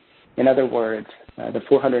 In other words, the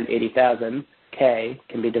 480,000 K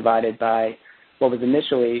can be divided by what was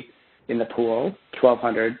initially in the pool,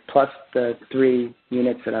 1,200, plus the 3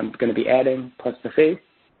 units that I'm going to be adding, plus the fee.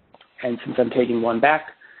 And since I'm taking 1 back,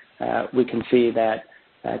 we can see that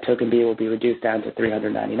token B will be reduced down to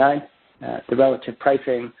 399. The relative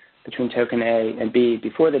pricing between token A and B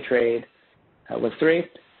before the trade was 3,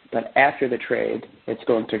 but after the trade, it's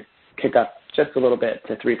going to kick up just a little bit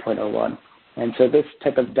to 3.01. And so this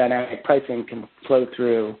type of dynamic pricing can flow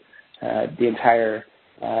through the entire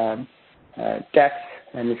DEX,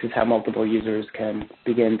 and this is how multiple users can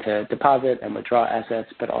begin to deposit and withdraw assets,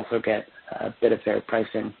 but also get a bit of fair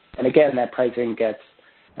pricing. And again, that pricing gets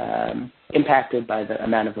impacted by the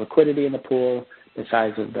amount of liquidity in the pool, the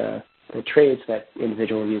size of the trades that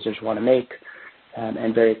individual users want to make,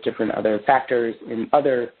 and various different other factors. In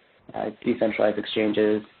other decentralized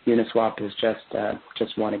exchanges, Uniswap is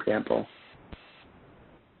just one example.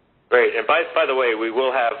 Great. And by the way,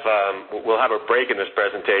 we'll have a break in this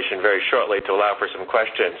presentation very shortly to allow for some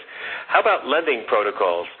questions. How about lending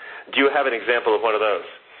protocols? Do you have an example of one of those?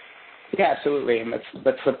 Yeah, absolutely. And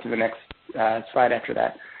let's flip to the next slide after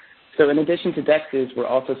that. So in addition to DEXs, we're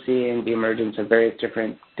also seeing the emergence of various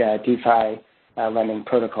different DeFi lending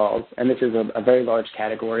protocols, and this is a very large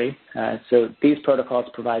category. So these protocols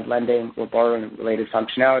provide lending or borrowing-related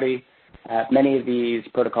functionality. Many of these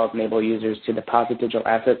protocols enable users to deposit digital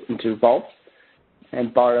assets into vaults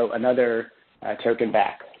and borrow another token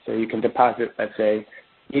back. So you can deposit, let's say,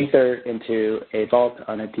 Ether into a vault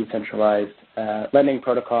on a decentralized lending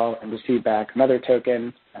protocol and receive back another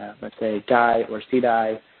token, let's say DAI or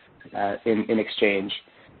CDAI, in exchange.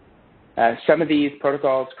 Some of these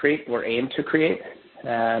protocols create or aim to create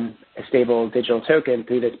a stable digital token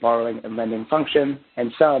through this borrowing and lending function,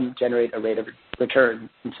 and some generate a rate of return.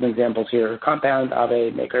 And some examples here are Compound,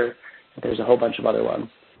 Aave, Maker. There's a whole bunch of other ones.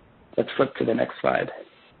 Let's flip to the next slide.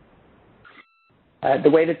 The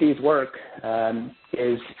way that these work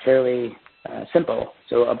is fairly simple.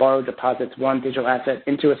 So a borrower deposits 1 digital asset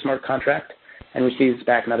into a smart contract and receives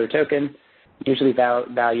back another token, usually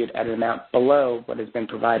valued at an amount below what has been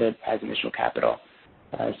provided as initial capital.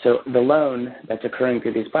 So the loan that's occurring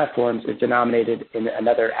through these platforms is denominated in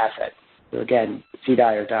another asset. So again,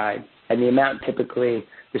 CDAI or DAI. And the amount typically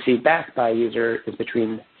received back by a user is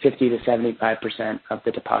between 50 to 75% of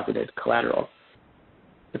the deposited collateral.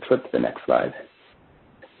 Let's flip to the next slide.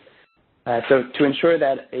 So to ensure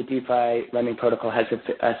that a DeFi lending protocol has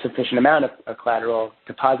a sufficient amount of collateral,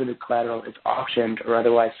 deposited collateral is auctioned or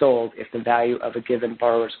otherwise sold if the value of a given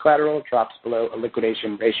borrower's collateral drops below a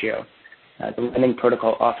liquidation ratio. The lending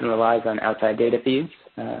protocol often relies on outside data feeds,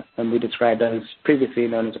 and we described those previously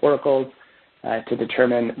known as oracles, to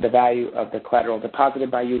determine the value of the collateral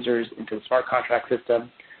deposited by users into the smart contract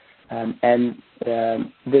system.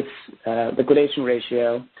 This liquidation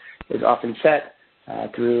ratio is often set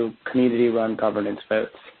through community-run governance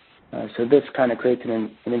votes. So this kind of creates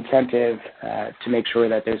an incentive to make sure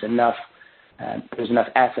that there's enough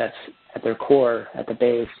assets at their core, at the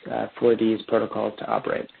base, for these protocols to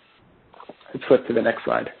operate. Let's flip to the next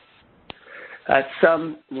slide.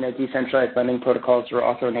 Some decentralized lending protocols are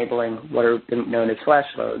also enabling what are known as flash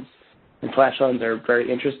loans. And flash loans are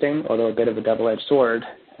very interesting, although a bit of a double-edged sword.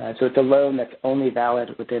 So it's a loan that's only valid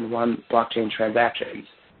within one blockchain transaction.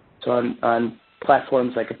 So on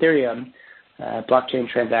platforms like Ethereum, blockchain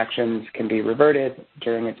transactions can be reverted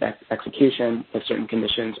during its execution if certain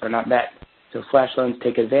conditions are not met. So flash loans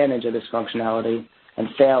take advantage of this functionality and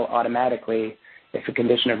fail automatically if a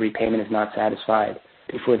condition of repayment is not satisfied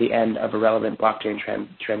before the end of a relevant blockchain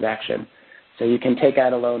transaction. So you can take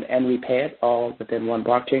out a loan and repay it all within one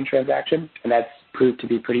blockchain transaction, and that's proved to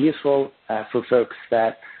be pretty useful for folks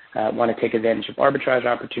that want to take advantage of arbitrage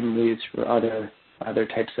opportunities or other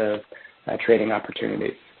types of trading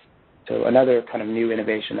opportunities. So another kind of new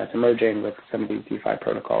innovation that's emerging with some of these DeFi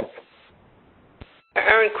protocols.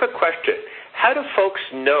 Aaron, quick question. How do folks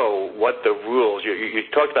know what the rules, you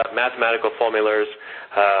talked about mathematical formulas,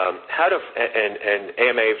 and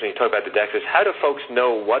AMAs when you talk about the DEXs, how do folks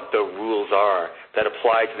know what the rules are that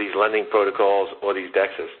apply to these lending protocols or these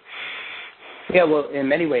DEXs? Yeah, well, in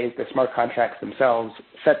many ways, the smart contracts themselves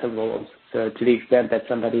set the rules. So to the extent that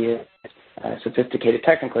somebody is sophisticated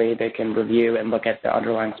technically, they can review and look at the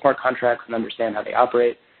underlying smart contracts and understand how they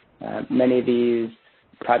operate. Many of these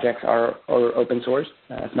projects are open source,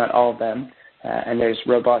 if not all of them, and there's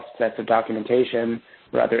robust sets of documentation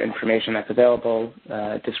or other information that's available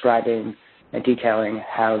describing and detailing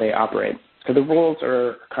how they operate. So the rules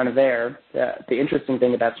are kind of there. The interesting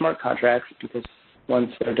thing about smart contracts, because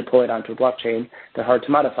once they're deployed onto a blockchain, they're hard to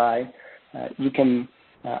modify. You can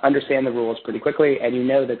understand the rules pretty quickly, and you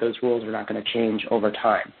know that those rules are not going to change over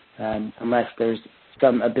time unless there's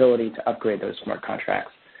some ability to upgrade those smart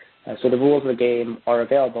contracts. So the rules of the game are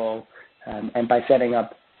available, and by setting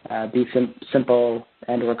up these simple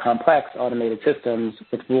and or complex automated systems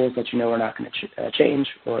with rules that you know are not going to change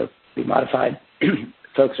or be modified,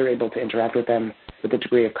 folks are able to interact with them with a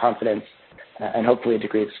degree of confidence and hopefully a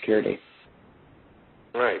degree of security.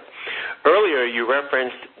 Right. Earlier, you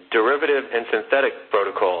referenced derivative and synthetic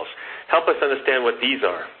protocols. Help us understand what these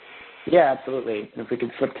are. Yeah, absolutely. If we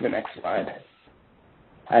could flip to the next slide.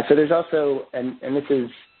 So there's also, and this is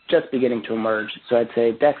just beginning to emerge, so I'd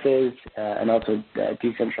say DEXs and also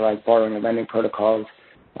decentralized borrowing and lending protocols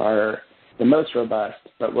are the most robust,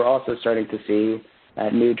 but we're also starting to see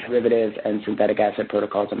new derivative and synthetic asset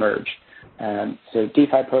protocols emerge. So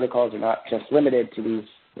DeFi protocols are not just limited to these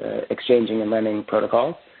exchanging and lending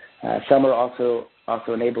protocols. Some are also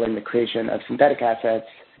enabling the creation of synthetic assets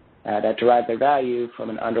that derive their value from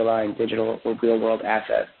an underlying digital or real-world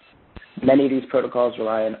asset. Many of these protocols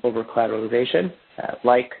rely on over-collateralization,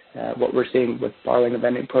 like what we're seeing with borrowing and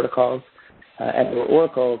lending protocols, and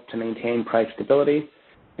Oracle to maintain price stability.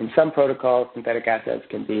 In some protocols, synthetic assets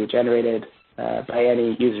can be generated by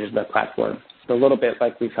any users of the platform. So a little bit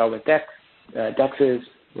like we saw with DEXs,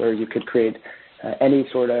 where you could create any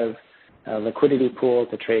sort of liquidity pool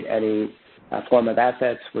to trade any form of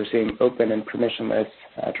assets. We're seeing open and permissionless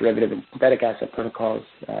derivative and synthetic asset protocols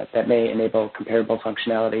that may enable comparable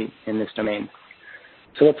functionality in this domain.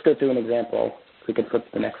 So let's go through an example. We can flip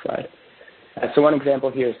to the next slide. So one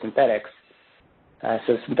example here is synthetics.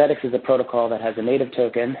 So synthetics is a protocol that has a native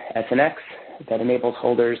token, SNX, that enables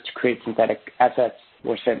holders to create synthetic assets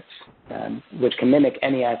or synths, which can mimic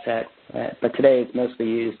any asset, but today it's mostly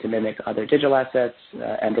used to mimic other digital assets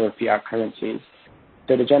and or fiat currencies.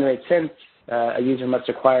 So to generate synths, a user must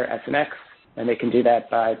acquire SNX, and they can do that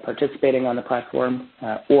by participating on the platform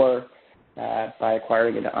or by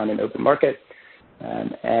acquiring it on an open market.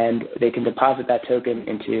 And they can deposit that token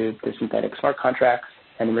into the synthetic smart contracts,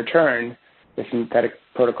 and in return, the synthetic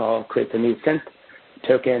protocol creates a new synth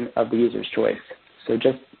token of the user's choice. So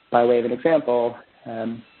just by way of an example,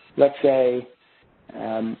 let's say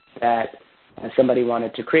that somebody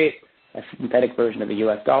wanted to create a synthetic version of the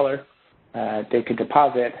US dollar. They could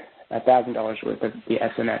deposit $1,000 worth of the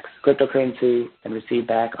SNX cryptocurrency and receive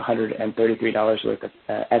back $133 worth of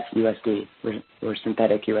SUSD, or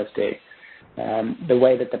synthetic USD. The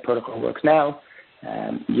way that the protocol works now,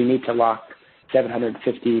 you need to lock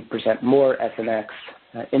 750% more SNX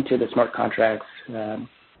into the smart contracts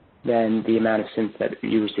than the amount of synths that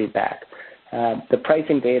you receive back. The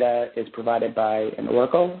pricing data is provided by an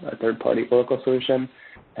Oracle, a third-party Oracle solution,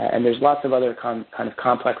 and there's lots of other kind of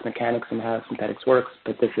complex mechanics in how synthetics works,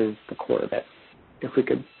 but this is the core of it. If we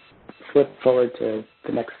could flip forward to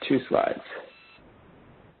the next two slides.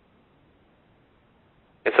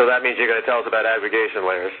 And so that means you're going to tell us about aggregation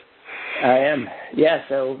layers. I am. Yeah,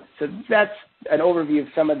 so that's an overview of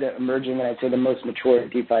some of the emerging and I'd say the most mature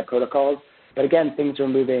DeFi protocols. But again, things are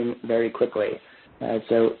moving very quickly.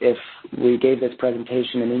 So if we gave this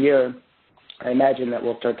presentation in a year, I imagine that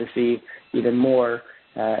we'll start to see even more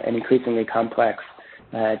and increasingly complex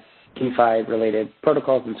DeFi-related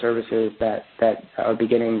protocols and services that are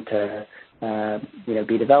beginning to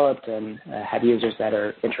be developed and have users that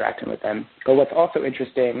are interacting with them. But what's also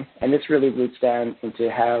interesting, and this really roots down into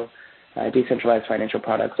how decentralized financial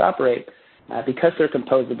products operate, because they're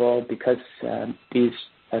composable, because these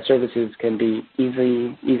services can be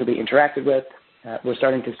easily interacted with, we're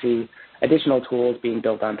starting to see additional tools being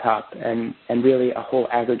built on top and really a whole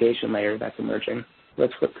aggregation layer that's emerging.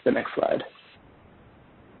 Let's flip to the next slide.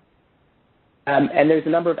 And there's a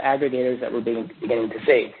number of aggregators that we're beginning to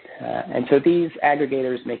see. And so these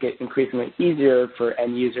aggregators make it increasingly easier for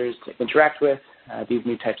end users to interact with these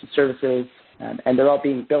new types of services. And they're all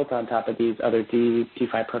being built on top of these other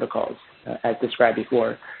DeFi protocols, as described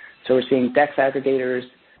before. So we're seeing DEX aggregators,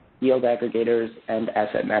 yield aggregators, and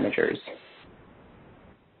asset managers.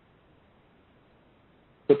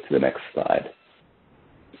 Flip to the next slide.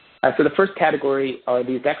 So the first category are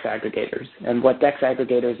these DEX aggregators. And what DEX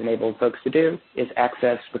aggregators enable folks to do is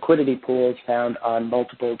access liquidity pools found on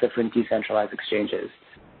multiple different decentralized exchanges.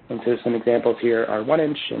 And so some examples here are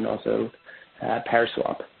 1inch and also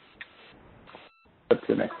Paraswap. Flip to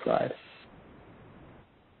the next slide.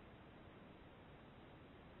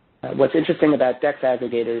 What's interesting about DEX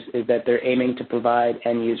aggregators is that they're aiming to provide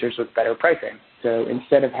end users with better pricing. So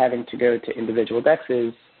instead of having to go to individual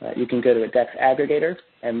DEXs, you can go to a DEX aggregator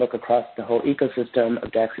and look across the whole ecosystem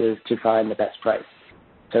of DEXs to find the best price.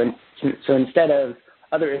 So instead of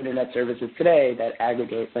other internet services today that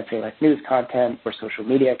aggregate, let's say, like news content or social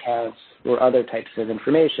media accounts or other types of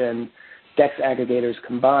information, DEX aggregators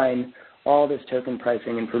combine all this token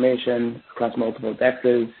pricing information across multiple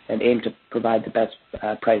DEXs and aim to provide the best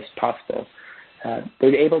price possible.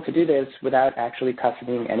 They're able to do this without actually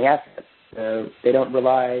custodying any assets. So they don't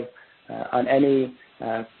rely on any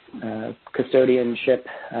custodianship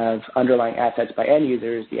of underlying assets by end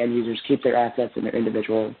users. The end users keep their assets in their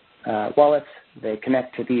individual wallets. They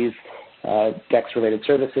connect to these DEX-related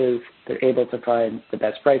services. They're able to find the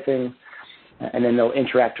best pricing, and then they'll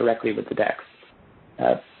interact directly with the DEX.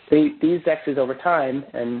 These DEXs over time,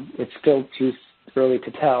 and it's still too early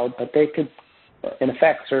to tell, but they could, in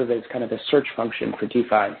effect, serve as kind of a search function for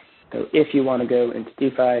DeFi. So if you want to go into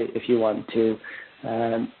DeFi, if you want to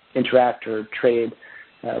interact or trade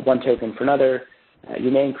one token for another,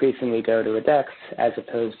 you may increasingly go to a DEX as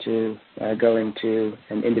opposed to going to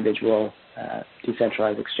an individual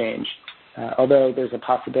decentralized exchange. Although there's a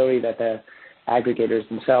possibility that the aggregators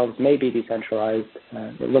themselves may be decentralized,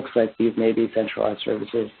 it looks like these may be centralized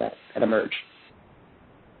services that emerge.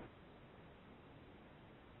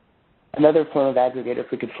 Another form of aggregator,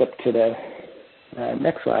 if we could flip to the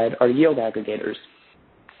next slide, are yield aggregators.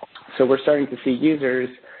 So we're starting to see users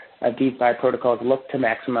of DeFi protocols look to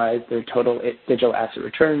maximize their total digital asset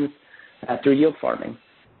returns through yield farming.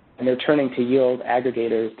 And they're turning to yield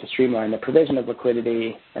aggregators to streamline the provision of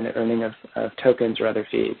liquidity and the earning of tokens or other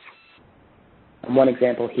fees. And one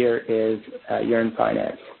example here is Yearn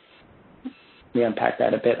Finance. Let me unpack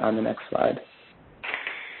that a bit on the next slide.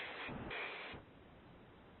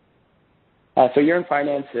 So Yearn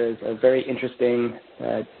Finance is a very interesting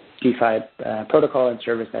DeFi protocol and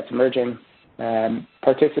service that's emerging.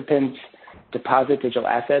 Participants deposit digital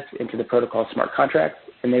assets into the protocol smart contracts,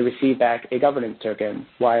 and they receive back a governance token,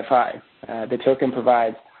 YFI. The token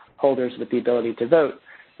provides holders with the ability to vote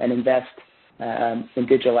and invest in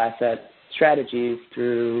digital asset strategies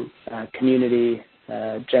through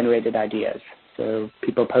community-generated ideas. So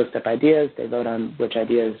people post up ideas, they vote on which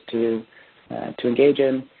ideas to engage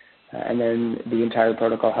in, and then the entire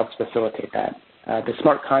protocol helps facilitate that. The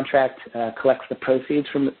smart contract collects the proceeds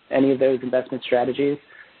from any of those investment strategies,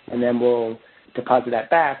 and then we'll deposit that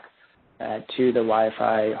back to the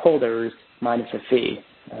YFI holders minus a fee.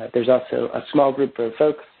 There's also a small group of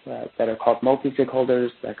folks that are called multi-sig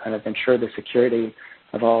holders that kind of ensure the security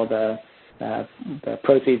of all the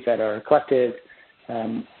proceeds that are collected,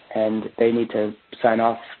 and they need to sign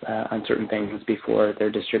off on certain things before they're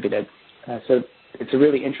distributed. So it's a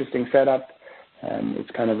really interesting setup. It's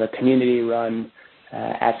kind of a community-run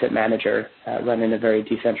asset manager run in a very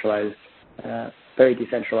decentralized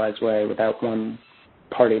way without one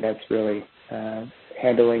party that's really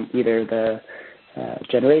handling either the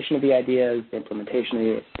generation of the ideas, the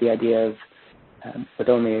implementation of the ideas, with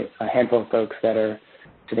only a handful of folks that are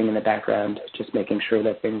sitting in the background just making sure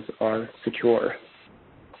that things are secure.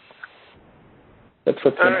 All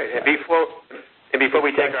right, and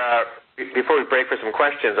before we break for some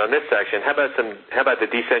questions on this section, how about the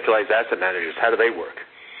decentralized asset managers? How do they work?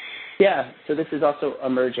 Yeah, so this is also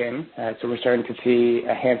emerging. So we're starting to see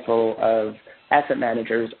a handful of asset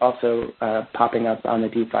managers also popping up on the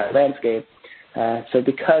DeFi landscape. So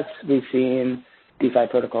because we've seen DeFi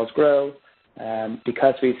protocols grow,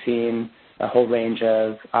 because we've seen a whole range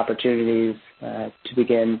of opportunities to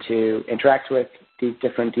begin to interact with these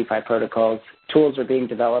different DeFi protocols, tools are being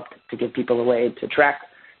developed to give people a way to track,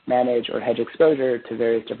 manage, or hedge exposure to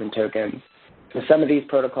various different tokens. So some of these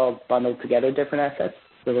protocols bundle together different assets.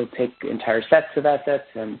 So they'll take entire sets of assets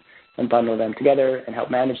and bundle them together and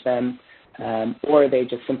help manage them, or they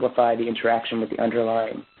just simplify the interaction with the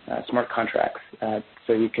underlying smart contracts.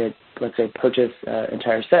 So you could, let's say, purchase an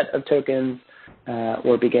entire set of tokens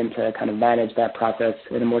or begin to kind of manage that process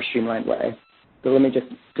in a more streamlined way. So let me just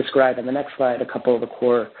describe on the next slide a couple of the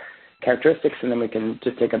core characteristics, and then we can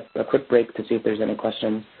just take a quick break to see if there's any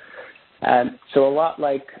questions. So a lot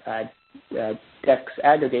like DEX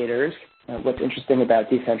aggregators, what's interesting about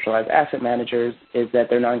decentralized asset managers is that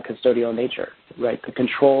they're non-custodial in nature, right? The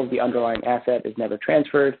control of the underlying asset is never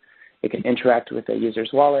transferred. It can interact with a user's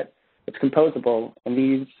wallet. It's composable, and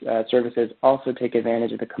these services also take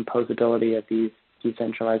advantage of the composability of these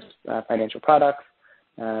decentralized financial products.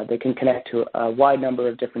 They can connect to a wide number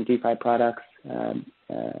of different DeFi products,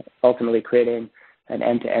 ultimately creating an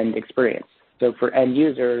end-to-end experience. So for end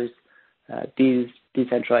users, these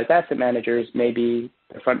decentralized asset managers may be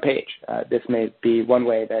the front page. This may be one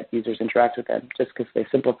way that users interact with them. Just because they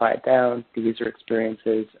simplify it down, the user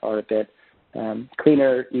experiences are a bit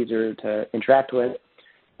cleaner, easier to interact with.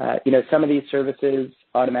 Some of these services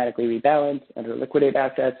automatically rebalance and liquidate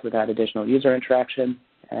assets without additional user interaction,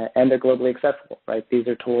 and they're globally accessible, right? These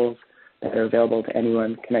are tools that are available to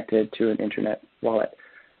anyone connected to an internet wallet.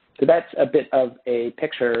 So that's a bit of a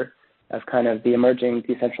picture of kind of the emerging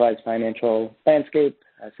decentralized financial landscape,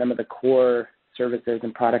 some of the core services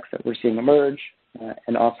and products that we're seeing emerge,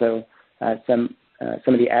 and also some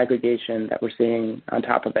of the aggregation that we're seeing on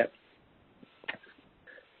top of it.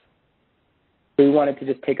 We wanted to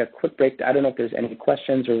just take a quick break. I don't know if there's any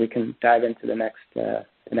questions, or we can dive into the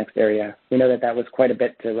next area. We know that was quite a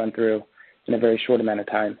bit to run through in a very short amount of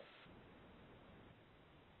time.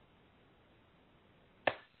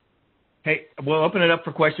 Hey, we'll open it up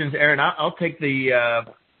for questions. Aaron, I'll take the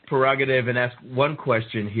prerogative and ask one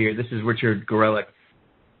question here. This is Richard Gorelick.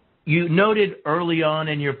 You noted early on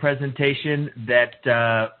in your presentation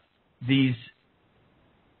that these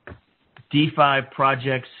DeFi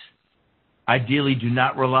projects ideally do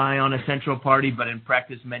not rely on a central party, but in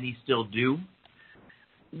practice many still do.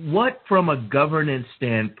 What, from a governance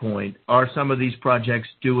standpoint, are some of these projects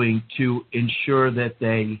doing to ensure that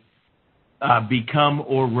they become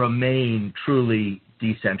or remain truly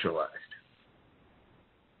decentralized?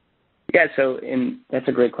 Yeah, so that's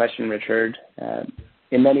a great question, Richard.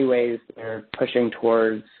 In many ways, they're pushing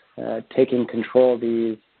towards taking control of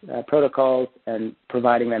these protocols and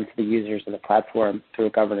providing them to the users of the platform through a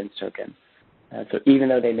governance token. So even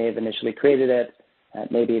though they may have initially created it,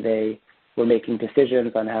 maybe they were making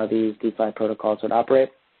decisions on how these DeFi protocols would operate,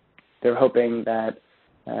 they're hoping that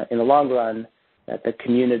in the long run, that the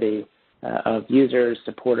community of users,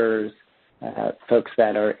 supporters, folks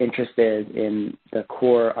that are interested in the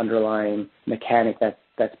core underlying mechanic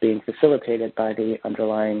that's being facilitated by the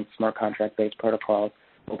underlying smart contract-based protocol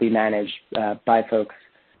will be managed by folks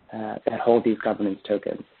that hold these governance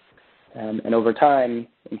tokens. And over time,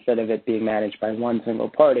 instead of it being managed by one single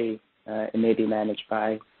party, it may be managed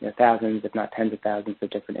by thousands, if not tens of thousands of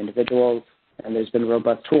different individuals. And there's been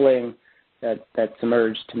robust tooling that's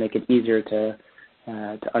emerged to make it easier to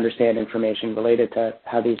understand information related to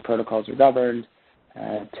how these protocols are governed,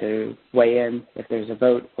 to weigh in if there's a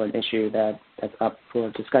vote or an issue that's up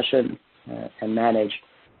for discussion, and manage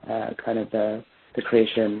kind of the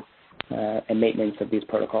creation and maintenance of these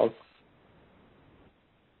protocols.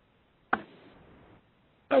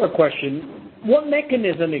 I have a question. What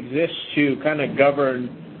mechanism exists to kind of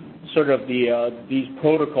govern sort of these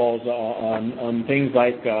protocols on things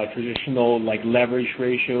like traditional like leverage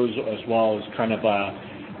ratios, as well as kind of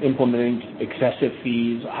implementing excessive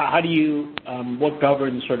fees? How do you what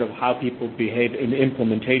governs sort of how people behave in the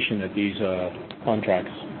implementation of these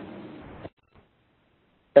contracts?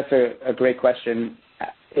 That's a great question.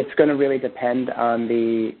 It's going to really depend on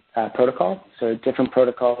the protocol. So different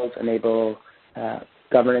protocols enable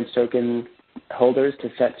governance token holders to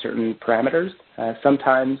set certain parameters.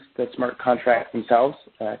 Sometimes the smart contracts themselves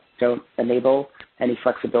don't enable any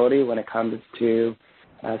flexibility when it comes to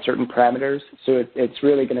certain parameters. So it's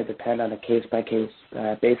really going to depend on a case-by-case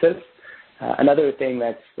basis. Another thing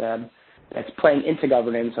that's playing into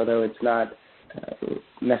governance, although it's not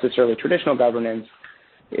necessarily traditional governance,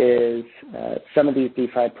 is some of these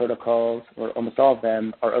DeFi protocols, or almost all of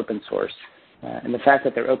them, are open source. And the fact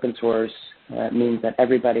that they're open source means that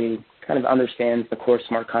everybody kind of understands the core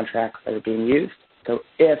smart contracts that are being used. So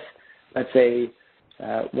if, let's say,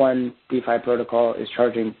 one DeFi protocol is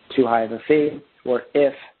charging too high of a fee, or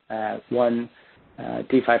if one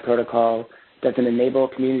DeFi protocol doesn't enable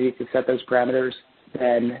a community to set those parameters,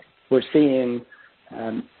 then we're seeing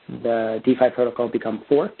the DeFi protocol become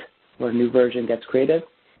forked, or a new version gets created,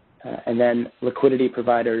 and then liquidity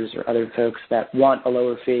providers or other folks that want a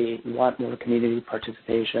lower fee, want more community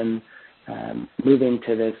participation, moving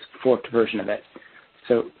to this forked version of it.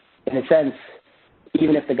 So in a sense,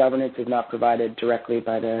 even if the governance is not provided directly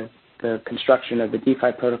by the construction of the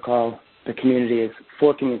DeFi protocol, the community is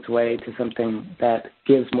forking its way to something that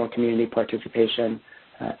gives more community participation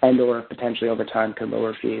and or potentially over time could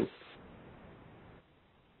lower fees.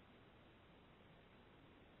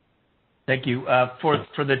 Thank you. For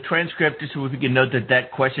the transcript, just so we can note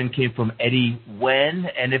that question came from Eddie Wen.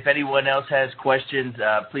 And if anyone else has questions,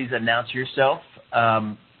 please announce yourself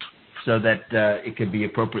so that it can be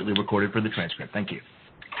appropriately recorded for the transcript. Thank you.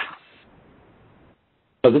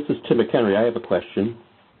 So this is Tim McHenry. I have a question.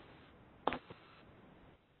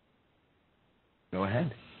 Go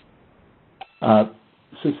ahead.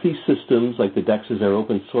 Since these systems, like the DEXs, are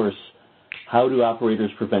open source, how do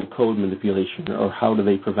operators prevent code manipulation, or how do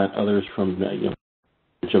they prevent others from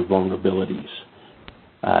of vulnerabilities?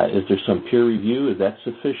 Is there some peer review? Is that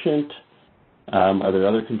sufficient? Are there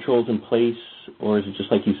other controls in place, or is it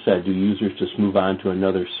just like you said, do users just move on to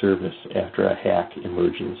another service after a hack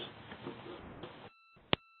emerges?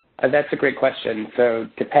 That's a great question. So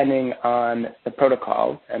depending on the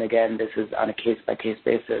protocol, and again, this is on a case-by-case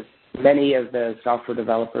basis, many of the software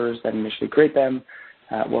developers that initially create them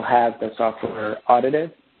will have the software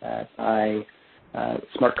audited by a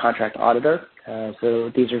smart contract auditor.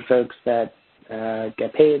 So these are folks that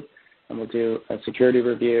get paid and will do a security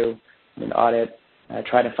review, an audit,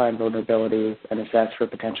 try to find vulnerabilities and assess for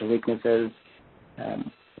potential weaknesses.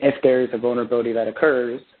 If there's a vulnerability that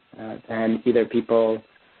occurs, then either people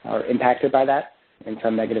are impacted by that in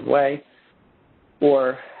some negative way,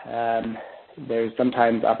 or there's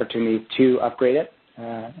sometimes opportunity to upgrade it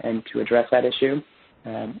and to address that issue.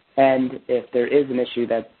 And if there is an issue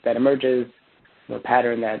that emerges, or a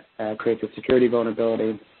pattern that creates a security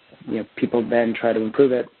vulnerability, people then try to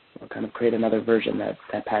improve it or kind of create another version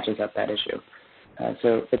that patches up that issue.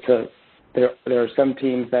 So there are some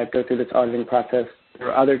teams that go through this auditing process. There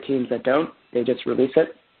are other teams that don't. They just release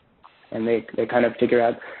it, and they kind of figure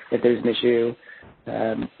out if there's an issue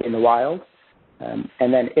in the wild.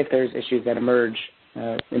 And then if there's issues that emerge,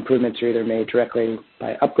 improvements are either made directly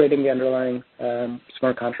by upgrading the underlying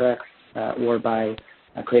smart contracts or by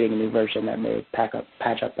creating a new version that may patch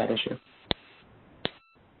up that issue.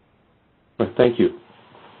 Well, thank you.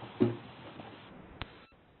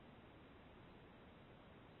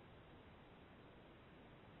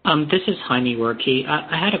 This is Jaime Werke.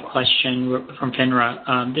 I had a question from FINRA.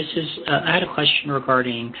 I had a question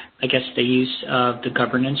regarding, I guess, the use of the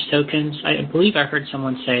governance tokens. I believe I heard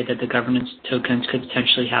someone say that the governance tokens could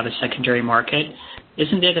potentially have a secondary market.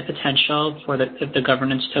 Isn't there the potential for if the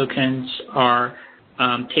governance tokens are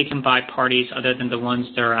taken by parties other than the ones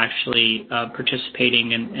that are actually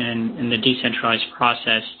participating in the decentralized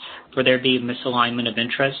process, for there be a misalignment of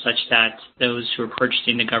interest such that those who are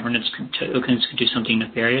purchasing the governance tokens could do something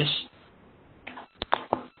nefarious?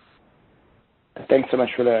 Thanks so much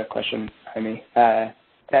for the question, Jaime.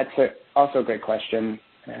 That's also a great question.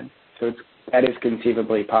 So that is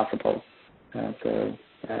conceivably possible.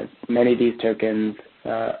 Many of these tokens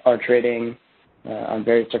are trading on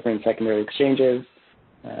various different secondary exchanges.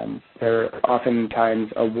 They're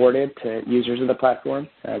oftentimes awarded to users of the platform.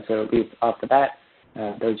 So at least off the bat,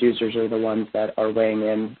 those users are the ones that are weighing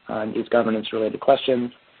in on these governance-related questions.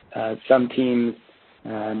 Some teams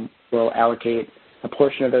will allocate a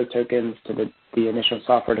portion of those tokens to the initial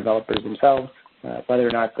software developers themselves. Whether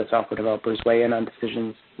or not the software developers weigh in on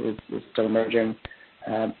decisions is still emerging.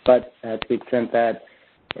 But to the extent that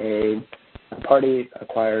a party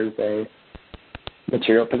acquires a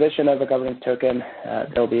material position of a governance token,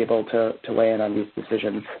 they'll be able to weigh in on these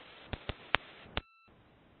decisions.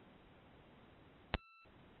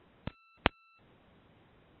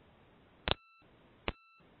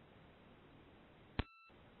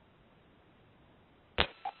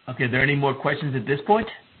 Okay, are there any more questions at this point?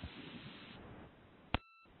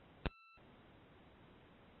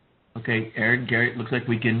 Okay, Eric, Gary, it looks like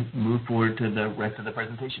we can move forward to the rest of the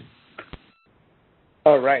presentation.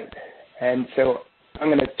 All right. And so I'm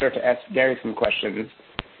going to start to ask Gary some questions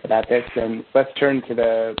about this. And let's turn to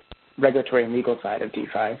the regulatory and legal side of DeFi.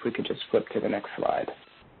 If we could just flip to the next slide.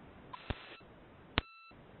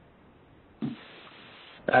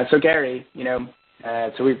 So Gary,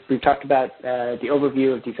 so we've talked about the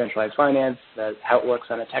overview of decentralized finance, how it works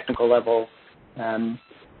on a technical level.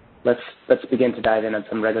 Let's begin to dive in on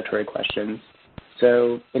some regulatory questions.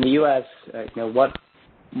 So in the U.S.,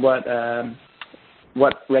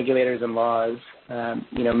 what regulators and laws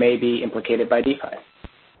may be implicated by DeFi?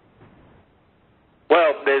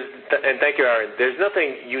 Well, and thank you, Aaron. There's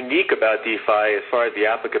nothing unique about DeFi as far as the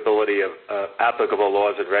applicability of applicable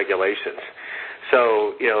laws and regulations.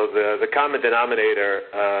 So, the common denominator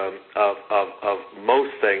of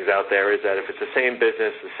most things out there is that if it's the same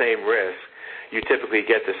business, the same risk, you typically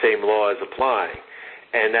get the same laws applying.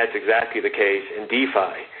 And that's exactly the case in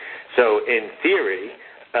DeFi. So in theory,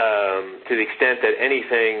 to the extent that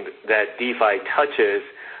anything that DeFi touches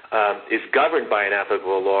is governed by an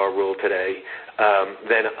applicable law or rule today,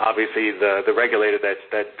 then obviously the regulator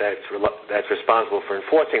that's responsible for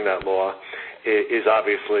enforcing that law is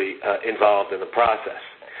obviously involved in the process.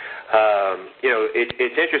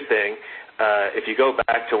 It's interesting. If you go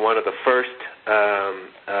back to one of the first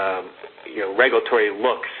regulatory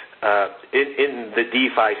looks in the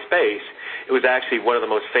DeFi space, it was actually one of the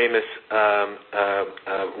most famous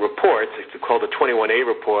reports. It's called the 21A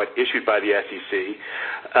report issued by the SEC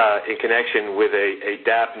in connection with a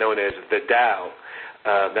DApp known as the DAO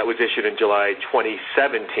that was issued in July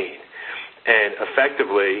 2017. And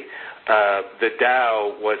effectively, the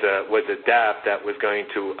DAO was a DApp that was going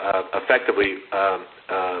to effectively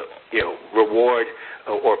reward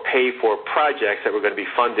or pay for projects that were going to be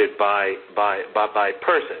funded by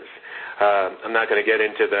persons. I'm not going to get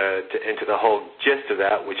into the whole gist of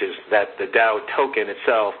that, which is that the DAO token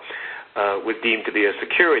itself was deemed to be a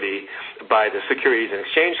security by the Securities and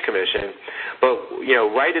Exchange Commission. But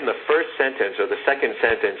right in the first sentence or the second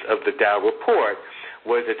sentence of the DAO report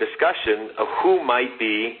was a discussion of who might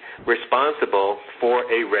be responsible for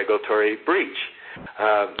a regulatory breach.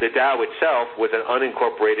 The DAO itself was an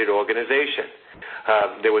unincorporated organization.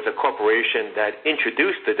 There was a corporation that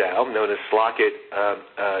introduced the DAO, known as Slocket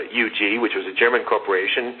UG, which was a German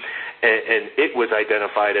corporation, and it was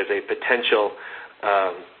identified as a potential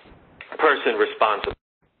person responsible.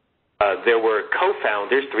 There were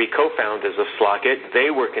co-founders, 3 co-founders of Slocket. They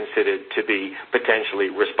were considered to be potentially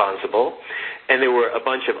responsible. And there were a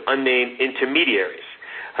bunch of unnamed intermediaries,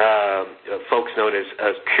 folks known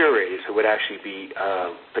as curators, who would actually be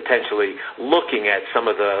potentially looking at some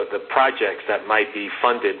of the projects that might be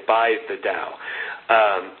funded by the DAO.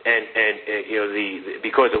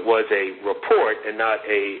 Because it was a report and not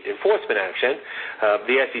a enforcement action,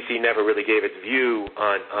 the SEC never really gave its view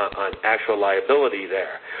on actual liability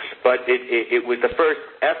there. But it was the first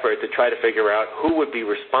effort to try to figure out who would be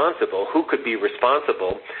responsible, who could be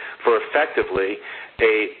responsible for effectively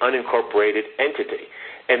a unincorporated entity.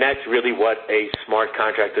 And that's really what a smart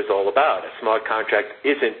contract is all about. A smart contract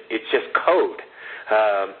it's just code.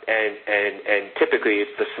 And typically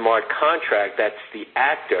it's the smart contract that's the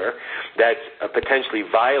actor that's potentially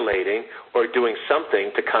violating or doing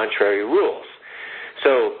something to contrary rules.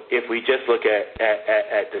 So if we just look at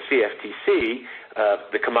the CFTC,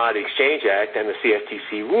 the Commodity Exchange Act and the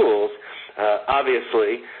CFTC rules,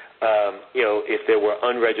 obviously, if there were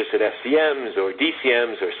unregistered FCMs or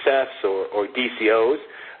DCMs or CEFs or DCOs,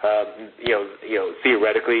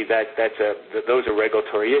 theoretically, those are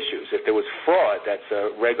regulatory issues. If there was fraud, that's a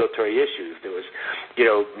regulatory issue. If there was,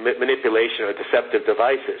 manipulation or deceptive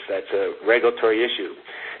devices, that's a regulatory issue.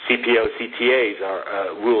 CPO, CTAs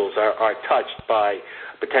rules are touched by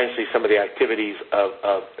potentially some of the activities of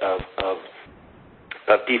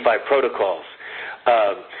DeFi protocols.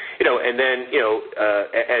 And then,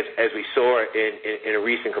 as we saw in a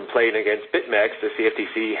recent complaint against BitMEX, the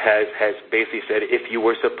CFTC has basically said if you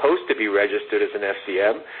were supposed to be registered as an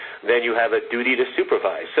FCM, then you have a duty to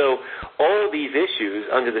supervise. So all of these issues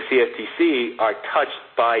under the CFTC are touched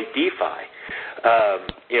by DeFi.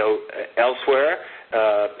 Elsewhere,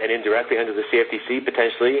 and indirectly under the CFTC,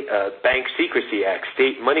 potentially, Bank Secrecy Act,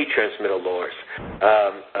 state money transmitter laws,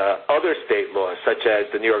 other state laws such as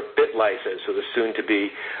the New York Bit License or the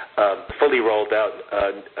soon-to-be fully rolled out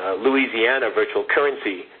Louisiana Virtual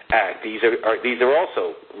Currency Act. These are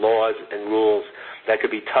also laws and rules that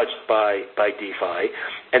could be touched by DeFi.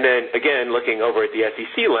 And then, again, looking over at the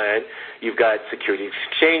SEC land, you've got Securities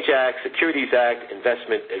Exchange Act, Securities Act,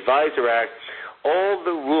 Investment Advisor Act, all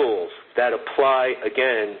the rules that apply,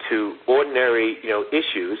 again, to ordinary,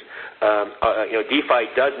 issues. DeFi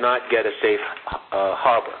does not get a safe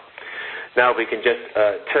harbor. Now, if we can just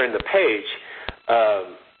turn the page,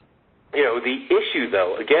 the issue,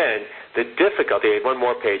 though, again, the difficulty, one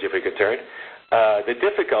more page if we could turn, the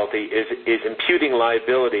difficulty is imputing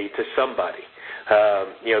liability to somebody.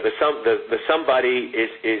 The somebody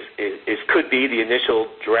could be the initial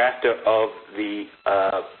drafter of the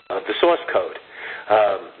source code.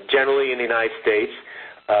 Generally in the United States,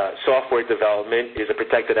 software development is a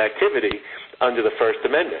protected activity under the First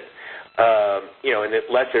Amendment. And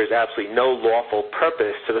unless there's absolutely no lawful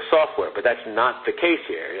purpose to the software, but that's not the case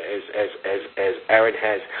here. As Aaron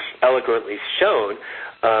has eloquently shown,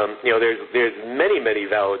 there's many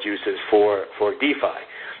valid uses for DeFi.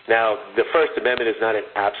 Now, the First Amendment is not an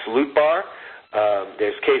absolute bar.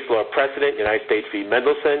 There's case law precedent. United States v.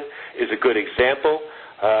 Mendelsohn is a good example,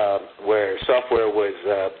 where software was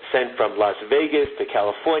sent from Las Vegas to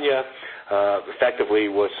California.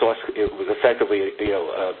 It was effectively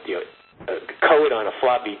code on a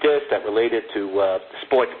floppy disk that related to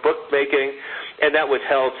sports bookmaking, and that was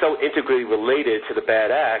held so integrally related to the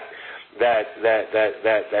bad act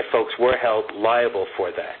that folks were held liable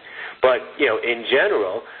for that. But in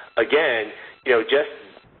general, again, just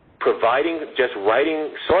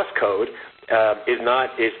writing source code is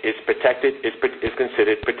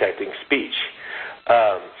considered protecting speech.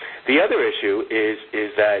 The other issue is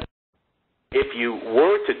that if you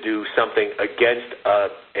were to do something against a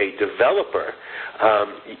developer,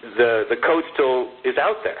 the code still is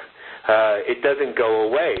out there. It doesn't go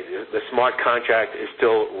away. The smart contract is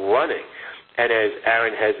still running. And as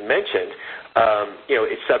Aaron has mentioned,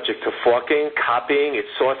 it's subject to forking, copying its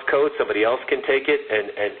source code. Somebody else can take it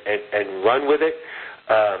and run with it.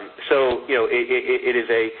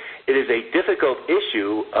 It is a difficult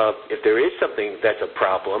issue of, if there is something that's a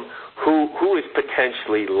problem, who is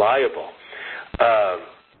potentially liable. And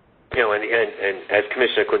as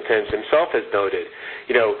Commissioner Quintens himself has noted,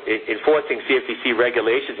 enforcing CFTC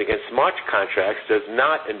regulations against smart contracts does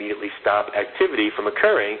not immediately stop activity from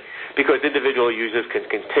occurring because individual users can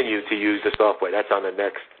continue to use the software. That's on the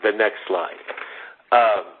next slide.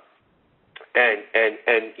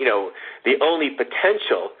 The only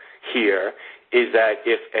potential here is that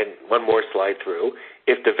and one more slide through,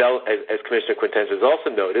 as Commissioner Quintens has also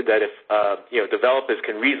noted, that if developers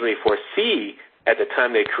can reasonably foresee at the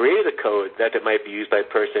time they created the code that it might be used by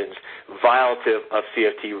persons violative of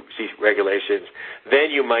CFTC regulations, then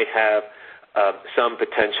you might have some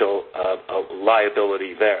potential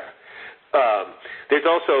liability there. There's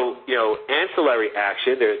also, ancillary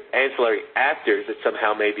action. There's ancillary actors that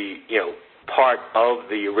somehow may be, part of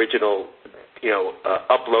the original,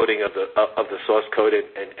 uploading of the source code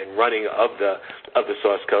and running of the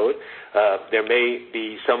source code. There may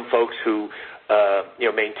be some folks who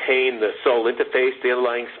maintain the sole interface, the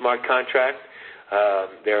underlying smart contract.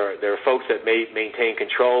 There are folks that may maintain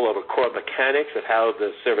control over core mechanics of how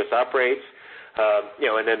the service operates.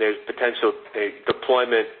 And then there's potential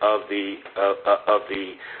deployment of the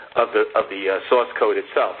source code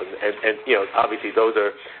itself, and obviously those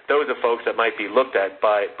are folks that might be looked at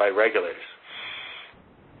by regulators.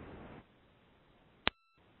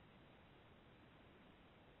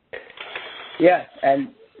 Yeah, and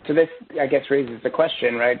so this, I guess, raises the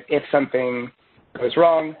question, right? If something goes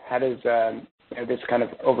wrong, how does this kind of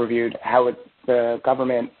overviewed, how would the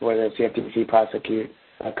government or the CFTC prosecute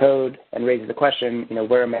code, and raises the question,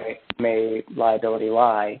 where may liability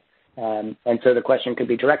lie? And so the question could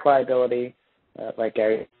be direct liability, like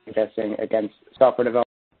Gary suggesting, against software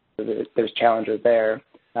developers. There's challenges there.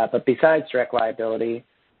 But besides direct liability,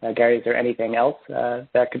 Gary, is there anything else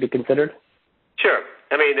that could be considered? Sure.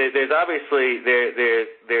 I mean, there's obviously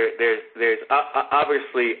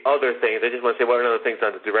obviously other things. I just want to say one other thing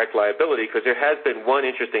on the direct liability, because there has been one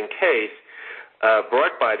interesting case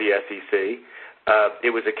brought by the SEC.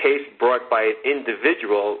 It was a case brought by an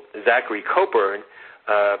individual, Zachary Coburn.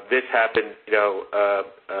 This happened,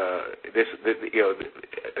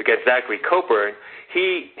 against Zachary Coburn.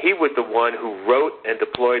 He was the one who wrote and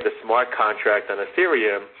deployed the smart contract on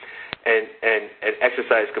Ethereum and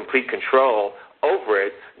exercised complete control over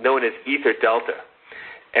it, known as Ether Delta.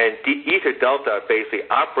 And Ether Delta basically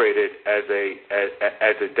operated as a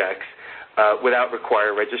DEX without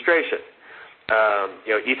requiring registration.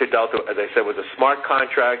 Ether Delta, as I said, was a smart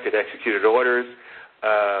contract. It executed orders.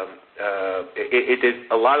 It did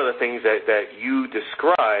a lot of the things that you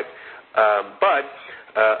described, but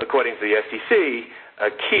according to the SEC,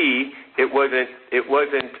 it wasn't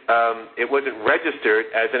registered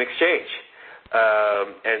as an exchange,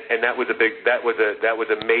 and that was a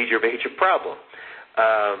major problem.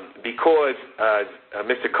 Because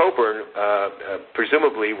Mr. Coburn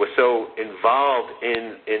presumably was so involved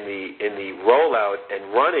in the rollout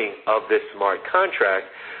and running of this smart contract,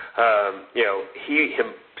 he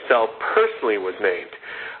himself personally was named.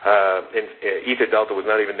 And Ether Delta was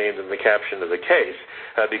not even named in the caption of the case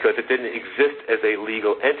because it didn't exist as a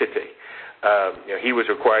legal entity. He was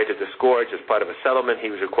required to disgorge, as part of a settlement, he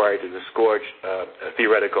was required to disgorge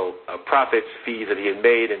theoretical profits, fees that he had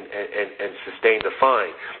made, and sustain the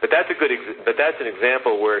fine. But that's an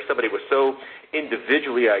example where somebody was so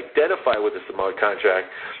individually identified with the smart contract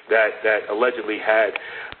that allegedly had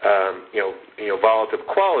volatile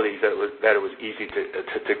qualities that it was easy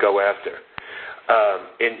to go after.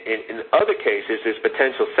 In other cases, there's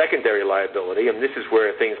potential secondary liability, and this is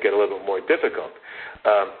where things get a little bit more difficult.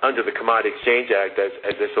 Under the Commodity Exchange Act,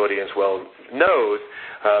 as this audience well knows,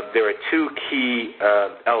 there are two key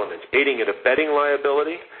elements: aiding and abetting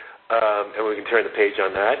liability, and we can turn the page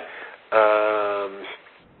on that.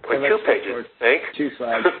 Two pages, I think. 2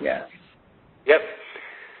 slides, yeah. Yep.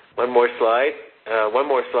 One more slide. One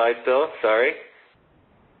more slide still, sorry.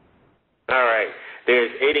 All right.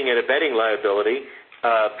 There's aiding and abetting liability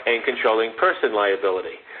and controlling person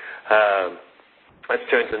liability. Let's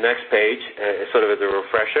turn to the next page, sort of as a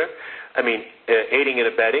refresher. Aiding and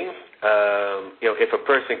abetting, if a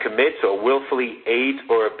person commits or willfully aids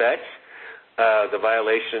or abets the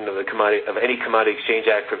violation of any Commodity Exchange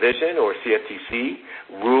Act provision or CFTC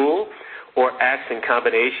rule, or acts in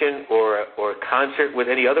combination or concert with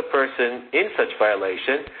any other person in such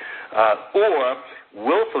violation, or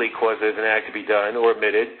willfully causes an act to be done or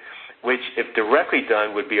omitted, which, if directly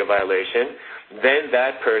done, would be a violation, then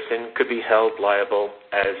that person could be held liable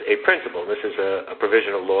as a principal. This is a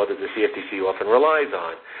provision of law that the CFTC often relies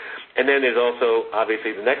on. And then there's also,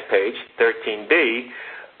 obviously, the next page, 13B,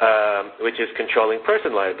 which is controlling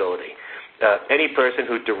person liability. Any person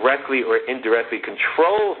who directly or indirectly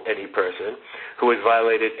controls any person who has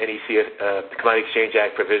violated any Commodity Exchange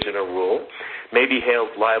Act provision or rule may be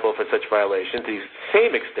held liable for such violations to the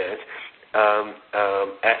same extent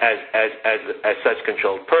as such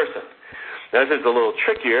controlled person. Now, this is a little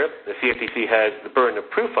trickier. The CFTC has the burden of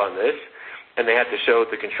proof on this, and they have to show that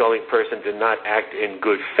the controlling person did not act in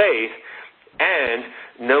good faith and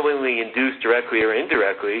knowingly induced directly or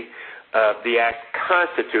indirectly the act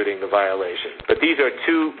constituting the violation. But these are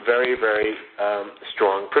two very, very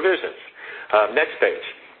strong provisions. Next page.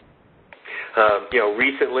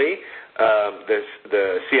 Recently,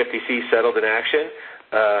 the CFTC settled an action,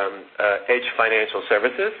 Edge Financial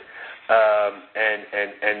Services,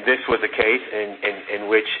 and this was a case in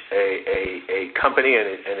which a company and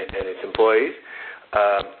its employees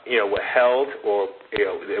were held, or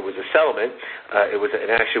it was a settlement. It was an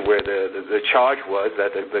action where the charge was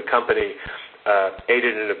that the company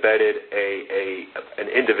aided and abetted an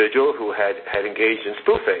individual who had engaged in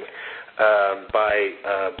spoofing by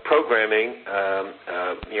programming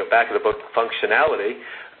back-of-the-book functionality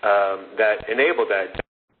that enabled that.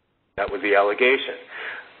 That was the allegation.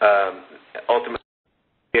 Ultimately,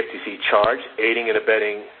 the FTC charged aiding and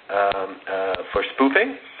abetting for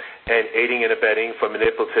spoofing and aiding and abetting for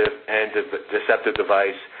manipulative and deceptive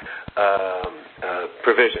device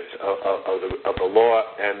provisions of the law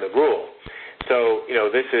and the rule. So,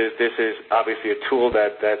 this is obviously a tool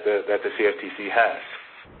that the CFTC has.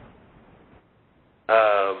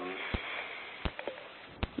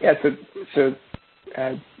 So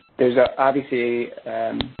there's obviously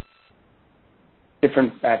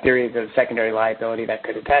different theories of secondary liability that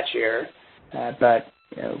could attach here, but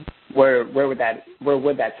where would that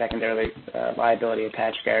secondary liability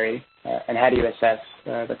attach, Gary? And how do you assess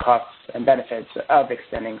the costs and benefits of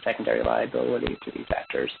extending secondary liability to these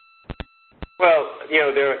actors? Well,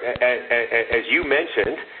 as you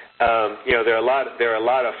mentioned, there are a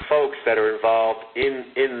lot of folks that are involved in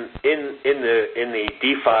the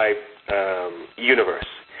DeFi universe.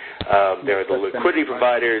 There are the liquidity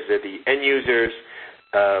providers, there are the end users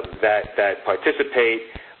that participate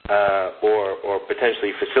or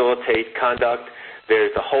potentially facilitate conduct.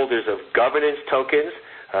 There's the holders of governance tokens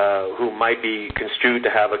who might be construed to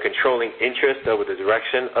have a controlling interest over the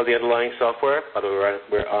direction of the underlying software.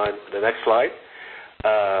 We're on the next slide.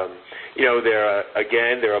 There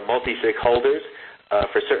are multi-sig holders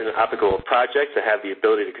for certain optical projects that have the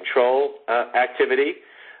ability to control activity.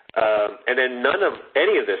 And then none of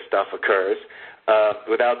any of this stuff occurs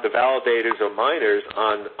without the validators or miners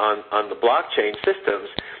on the blockchain systems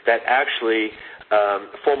that actually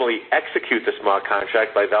formally execute the smart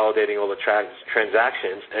contract by validating all the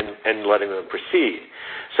transactions and letting them proceed.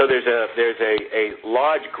 So there's a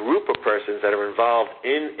large group of persons that are involved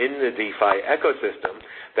in the DeFi ecosystem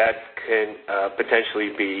that can potentially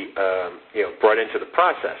be brought into the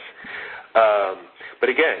process. But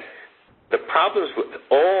again, the problems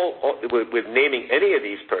with naming any of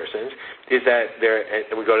these persons is that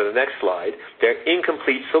and we go to the next slide, they're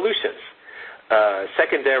incomplete solutions.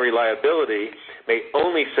 Secondary liability may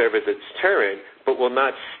only serve as a deterrent, but will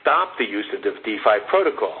not stop the use of the DeFi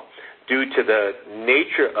protocol. due to the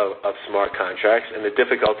nature of smart contracts and the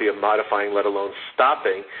difficulty of modifying, let alone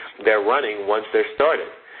stopping their running once they're started.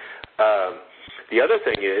 The other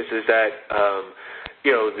thing is that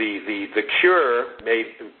the cure may,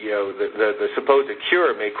 the supposed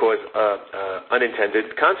cure may cause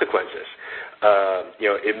unintended consequences.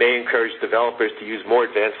 It may encourage developers to use more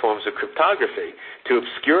advanced forms of cryptography to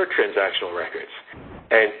obscure transactional records.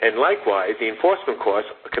 And likewise, the enforcement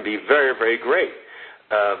costs can be very, very great,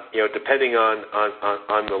 depending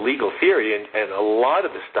on the legal theory, and a lot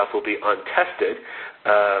of the stuff will be untested.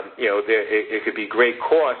 It could be great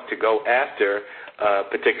cost to go after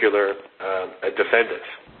particular defendants.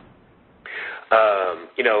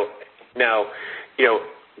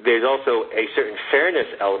 There's also a certain fairness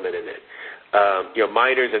element in it.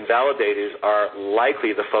 Miners and validators are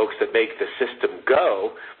likely the folks that make the system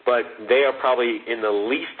go, but they are probably in the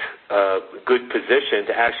least good position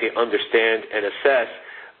to actually understand and assess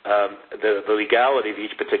the legality of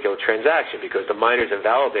each particular transaction, because the miners and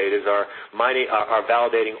validators are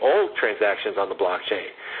validating all transactions on the blockchain,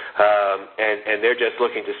 and they're just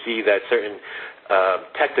looking to see that certain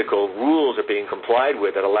technical rules are being complied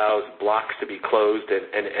with that allows blocks to be closed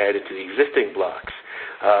and added to the existing blocks.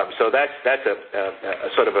 So that's a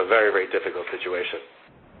sort of a very, very difficult situation.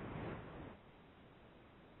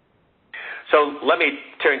 So let me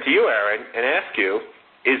turn to you, Aaron, and ask you,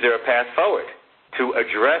 is there a path forward to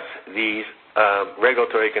address these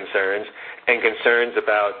regulatory concerns and concerns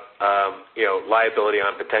about liability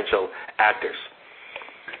on potential actors?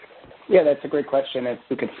 Yeah, that's a great question. If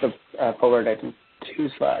we could flip forward, I think, 2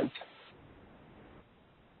 slides.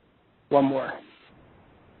 One more.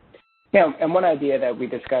 Yeah, and one idea that we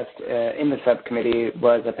discussed in the subcommittee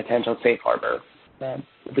was a potential safe harbor.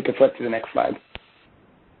 If we could flip to the next slide.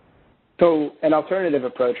 So an alternative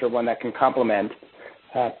approach, or one that can complement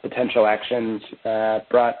potential actions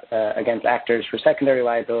brought against actors for secondary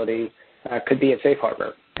liability, could be a safe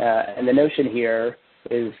harbor. And the notion here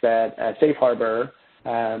is that a safe harbor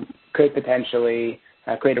could potentially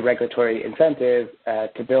create a regulatory incentive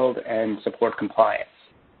to build and support compliance.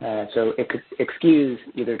 So it could excuse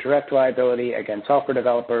either direct liability against software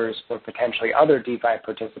developers or potentially other DeFi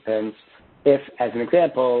participants if, as an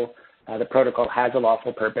example, the protocol has a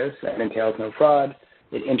lawful purpose and entails no fraud,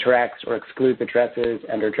 it interacts or excludes addresses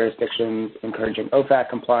under jurisdictions encouraging OFAC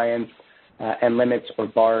compliance, and limits or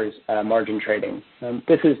bars margin trading.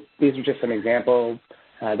 These are just some examples.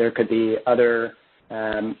 There could be other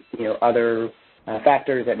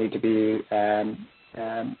factors that need to be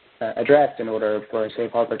addressed in order for a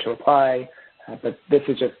safe harbor to apply, but this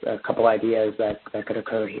is just a couple ideas that could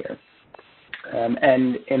occur here.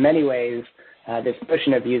 And in many ways, this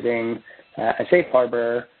notion of using a safe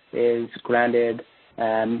harbor is grounded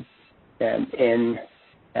in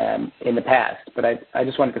the past. But I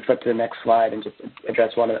just wanted to flip to the next slide and just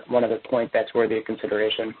address one other point that's worthy of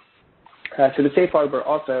consideration. So the safe harbor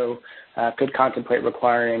also could contemplate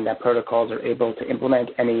requiring that protocols are able to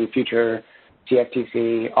implement any future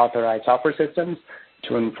CFTC authorized software systems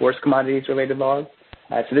to enforce commodities-related laws.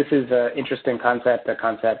 So this is an interesting concept, a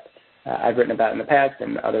concept I've written about in the past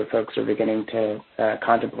and other folks are beginning to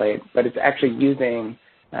contemplate, but it's actually using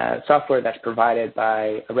software that's provided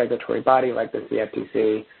by a regulatory body like the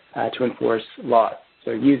CFTC to enforce laws.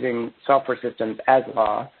 So using software systems as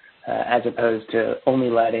law as opposed to only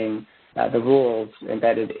letting the rules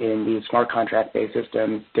embedded in these smart contract-based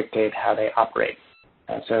systems dictate how they operate.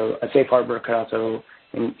 So a safe harbor could also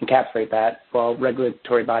encapsulate that. While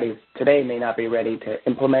regulatory bodies today may not be ready to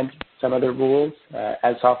implement some of the rules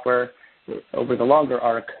as software, over the longer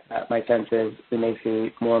arc, my sense is we may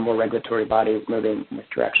see more and more regulatory bodies moving in this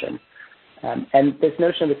direction. And this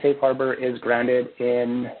notion of the safe harbor is grounded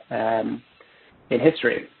in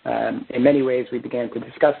history. In many ways, we began to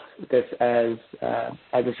discuss this as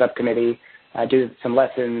a subcommittee due to some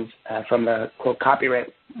lessons from the, quote,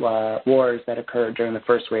 copyright wars that occurred during the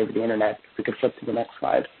first wave of the Internet. If we could flip to the next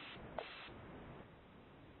slide.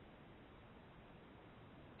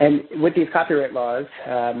 And with these copyright laws,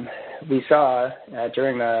 we saw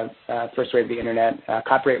during the first wave of the Internet,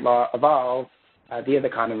 copyright law evolve via the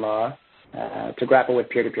common law to grapple with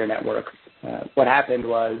peer-to-peer networks. What happened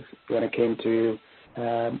was when it came to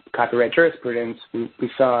copyright jurisprudence, we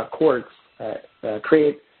saw courts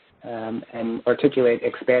create and articulate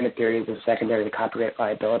expanded theories of secondary copyright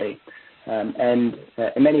liability. And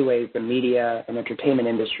in many ways, the media and entertainment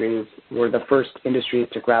industries were the first industries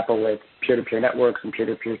to grapple with peer-to-peer networks and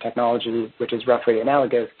peer-to-peer technology, which is roughly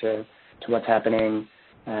analogous to what's happening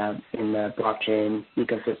in the blockchain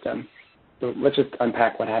ecosystem. So let's just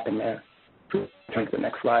unpack what happened there. Turn to the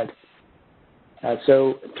next slide.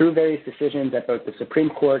 So through various decisions at both the Supreme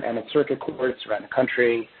Court and at circuit courts around the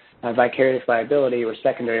country, vicarious liability or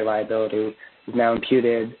secondary liability is now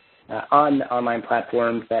imputed on online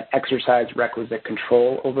platforms that exercise requisite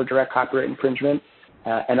control over direct copyright infringement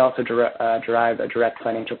and also derive a direct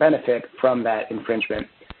financial benefit from that infringement.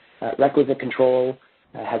 Requisite control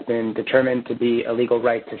has been determined to be a legal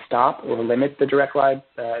right to stop or limit the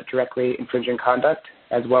directly infringing conduct,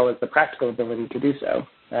 as well as the practical ability to do so.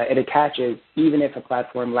 It attaches even if a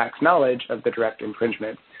platform lacks knowledge of the direct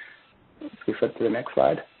infringement. If we flip to the next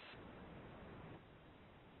slide.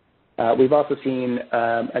 We've also seen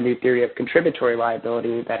a new theory of contributory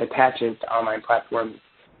liability that attaches to online platforms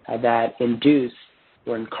that induce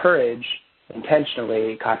or encourage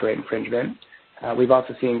intentionally copyright infringement. We've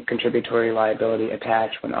also seen contributory liability attach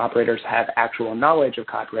when operators have actual knowledge of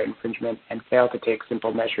copyright infringement and fail to take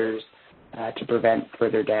simple measures to prevent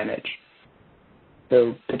further damage.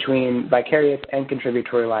 So between vicarious and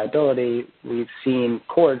contributory liability, we've seen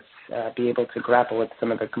courts be able to grapple with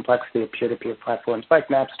some of the complexity of peer-to-peer platforms like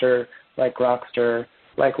Napster, like Grokster,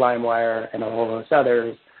 like LimeWire, and a whole host of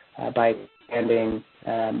others by expanding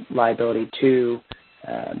liability to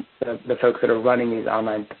the folks that are running these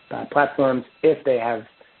online platforms if they have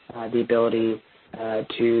the ability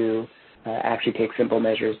to actually take simple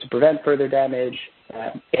measures to prevent further damage,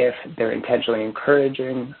 if they're intentionally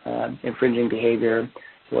encouraging infringing behavior,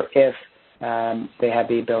 or if they have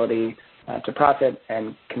the ability to profit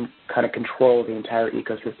and can kind of control the entire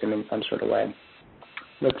ecosystem in some sort of way.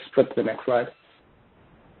 Let's flip to the next slide.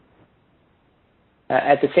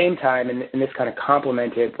 At the same time, and this kind of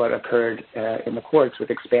complemented what occurred in the courts with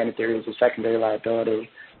expanded theories of secondary liability,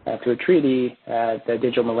 through a treaty, the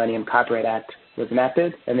Digital Millennium Copyright Act was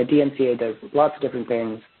enacted, and the DMCA does lots of different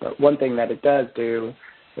things, but one thing that it does do,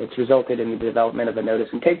 it's resulted in the development of a notice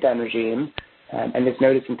and takedown regime, and this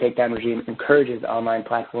notice and takedown regime encourages online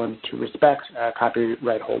platforms to respect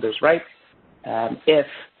copyright holders' rights if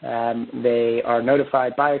they are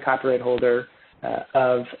notified by a copyright holder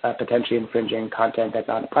of potentially infringing content that's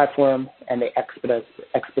on the platform, and they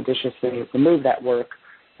expeditiously remove that work,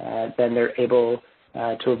 then they're able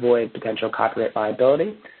to avoid potential copyright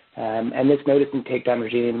liability. And this notice and takedown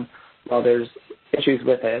regime, while there's issues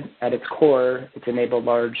with it, at its core, it's enabled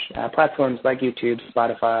large platforms like YouTube,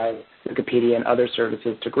 Spotify, Wikipedia, and other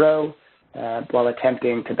services to grow while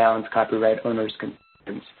attempting to balance copyright owners'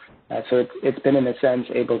 concerns. So it's been, in a sense,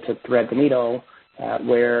 able to thread the needle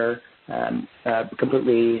where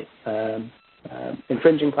completely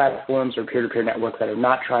infringing platforms or peer-to-peer networks that are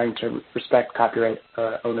not trying to respect copyright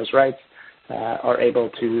owners' rights are able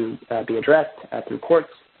to be addressed through courts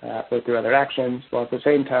or through other actions, while at the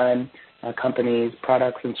same time, companies,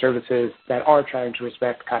 products, and services that are trying to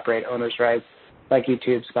respect copyright owners' rights, like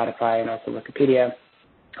YouTube, Spotify, and also Wikipedia,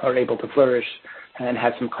 are able to flourish and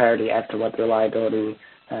have some clarity as to what their liability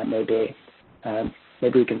may be.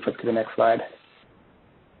 Maybe we can flip to the next slide.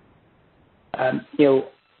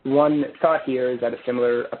 One thought here is that a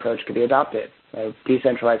similar approach could be adopted.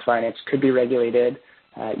 Decentralized finance could be regulated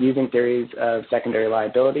using theories of secondary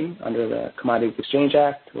liability under the Commodities Exchange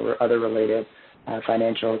Act or other related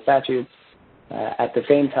financial statutes. At the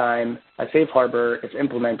same time, a safe harbor, if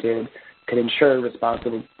implemented, could ensure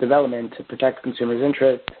responsible development to protect consumers'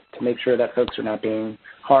 interests, to make sure that folks are not being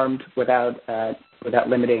harmed without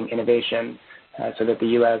limiting innovation, so that the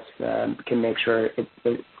U.S. Can make sure it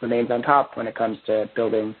remains on top when it comes to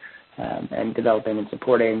building and developing and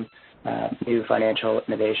supporting new financial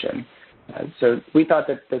innovation. So we thought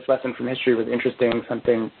that this lesson from history was interesting,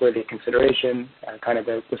 something worthy of consideration. Kind of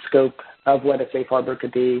the scope of what a safe harbor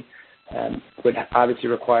could be would obviously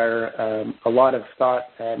require a lot of thought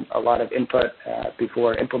and a lot of input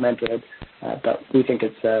before implemented, but we think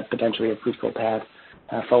it's potentially a fruitful path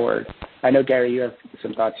forward. I know, Gary, you have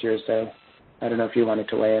some thoughts here, so I don't know if you wanted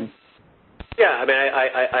to weigh in. Yeah, I mean,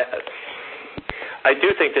 I do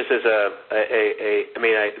think this is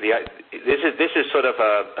this is sort of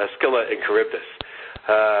a Scylla and Charybdis.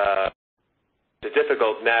 It's a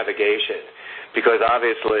difficult navigation because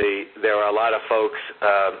obviously there are a lot of folks,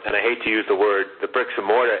 and I hate to use the bricks and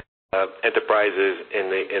mortar enterprises in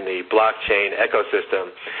the blockchain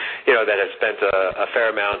ecosystem, that have spent a fair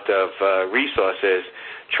amount of resources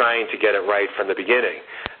trying to get it right from the beginning,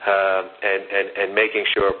 and making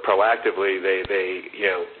sure proactively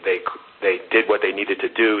they did what they needed to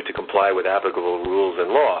do to comply with applicable rules and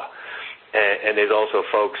law. And there's also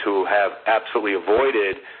folks who have absolutely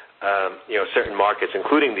avoided certain markets,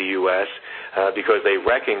 including the U.S., because they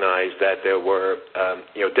recognized that there were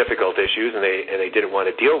difficult issues, and they didn't want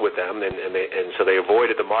to deal with them, and so they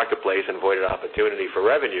avoided the marketplace and avoided opportunity for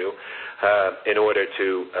revenue in order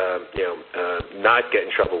to not get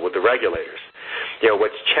in trouble with the regulators.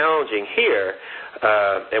 What's challenging here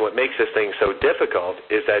and what makes this thing so difficult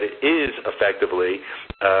is that it is effectively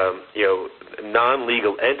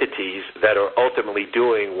non-legal entities that are ultimately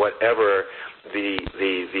doing whatever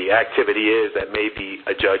the activity is that may be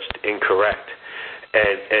adjudged incorrect.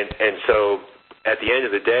 And so at the end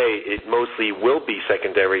of the day, it mostly will be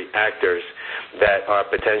secondary actors that are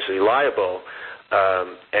potentially liable,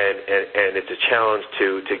 and it's a challenge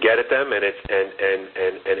to get at them, and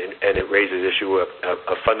it raises the issue of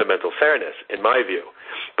fundamental fairness, in my view.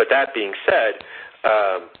 But that being said,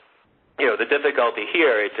 the difficulty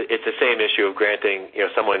here, it's the same issue of granting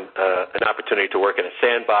someone an opportunity to work in a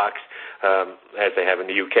sandbox, as they have in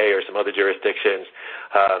the UK or some other jurisdictions.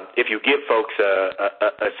 If you give folks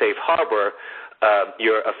a safe harbor,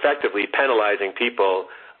 you're effectively penalizing people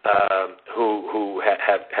who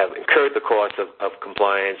have incurred the cost of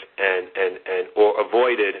compliance and or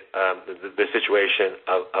avoided the situation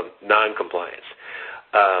of noncompliance.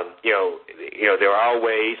 There are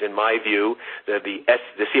ways, in my view, that the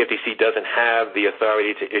CFTC doesn't have the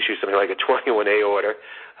authority to issue something like a 21A order,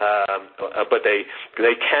 but they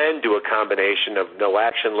can do a combination of no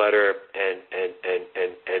action letter and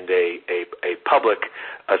a public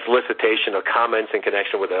solicitation of comments in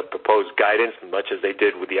connection with a proposed guidance, much as they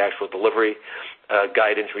did with the actual delivery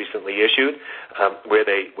guidance recently issued, where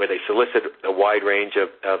they solicit a wide range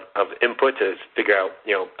of input to figure out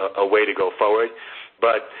a way to go forward.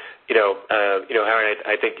 But Aaron,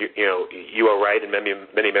 I think you are right, and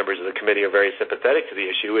many members of the committee are very sympathetic to the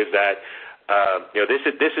issue. Is that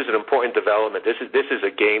this is an important development. This is a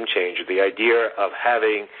game changer. The idea of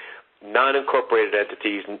having non-incorporated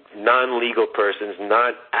entities, non-legal persons,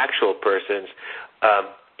 not actual persons,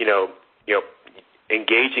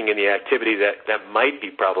 engaging in the activity that might be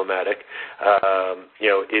problematic,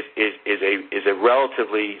 is a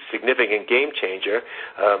relatively significant game changer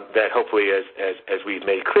that hopefully, as we've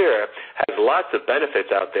made clear, has lots of benefits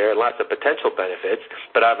out there, lots of potential benefits,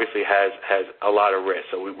 but obviously has a lot of risk.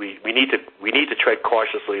 So we need to tread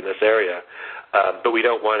cautiously in this area, but we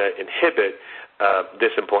don't want to inhibit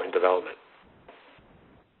this important development.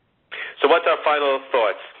 So what's our final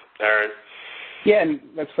thoughts, Aaron? Yeah, and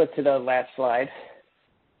let's flip to the last slide.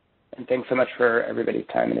 And thanks so much for everybody's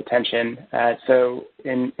time and attention. So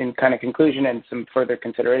in kind of conclusion and some further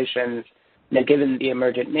considerations, given the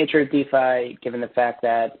emergent nature of DeFi, given the fact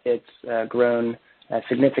that it's grown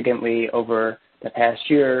significantly over the past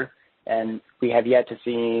year, and we have yet to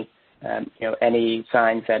see any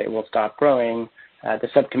signs that it will stop growing, the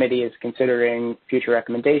subcommittee is considering future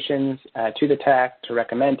recommendations to the TAC to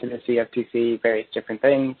recommend to the CFTC various different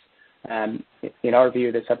things. In our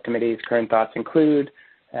view, the subcommittee's current thoughts include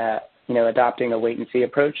adopting a wait-and-see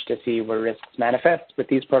approach to see where risks manifest with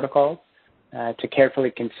these protocols, to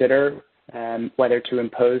carefully consider whether to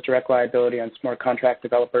impose direct liability on smart contract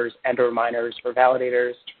developers and or miners or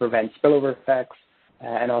validators to prevent spillover effects,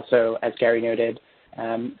 and also, as Gary noted,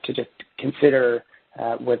 to just consider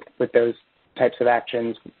with those types of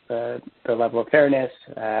actions the level of fairness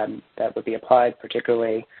that would be applied,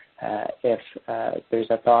 particularly if there's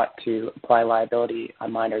a thought to apply liability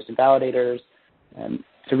on miners and validators,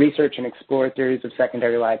 to research and explore theories of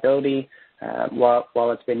secondary liability.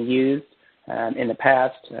 While it's been used in the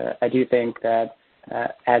past, I do think that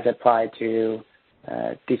as applied to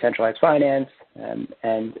decentralized finance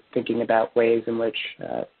and thinking about ways in which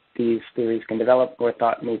these theories can develop, more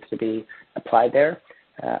thought needs to be applied there.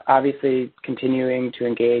 Obviously, continuing to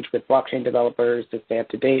engage with blockchain developers to stay up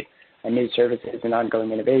to date on new services and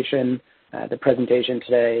ongoing innovation. The presentation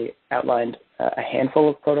today outlined a handful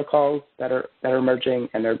of protocols that are emerging,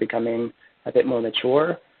 and they're becoming a bit more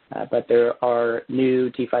mature, but there are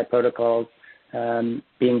new DeFi protocols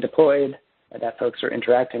being deployed that folks are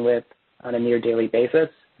interacting with on a near daily basis,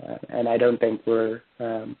 and I don't think we're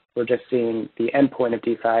just seeing the end point of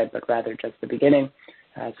DeFi, but rather just the beginning.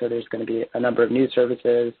 So there's going to be a number of new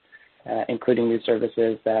services, including new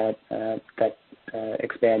services that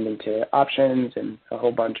expand into options and a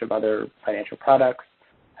whole bunch of other financial products.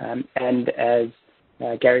 And as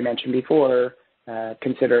Gary mentioned before,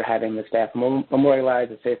 consider having the staff memorialize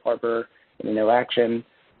a safe harbor in a no action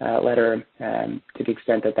letter to the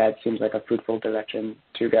extent that seems like a fruitful direction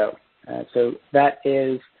to go. So that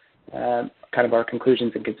is kind of our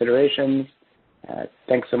conclusions and considerations.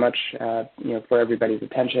 Thanks so much for everybody's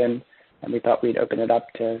attention, and we thought we'd open it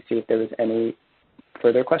up to see if there was any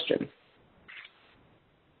further questions.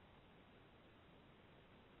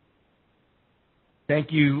 Thank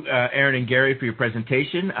you, Aaron and Gary, for your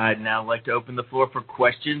presentation. I'd now like to open the floor for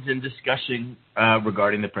questions and discussion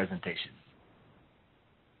regarding the presentation.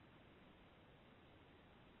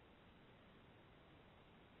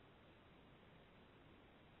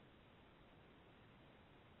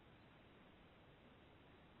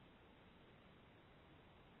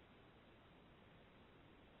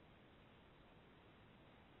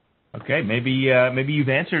 Okay, maybe you've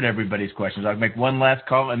answered everybody's questions. I'll make one last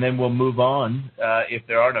call, and then we'll move on if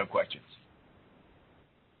there are no questions.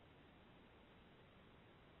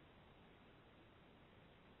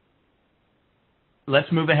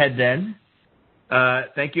 Let's move ahead then.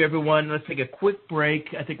 Thank you, everyone. Let's take a quick break.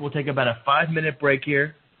 I think we'll take about a 5-minute break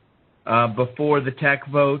here before the TAC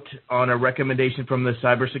vote on a recommendation from the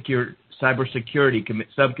Cybersecurity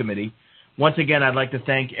Subcommittee. Once again, I'd like to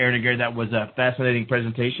thank Aaron and Gary. That was a fascinating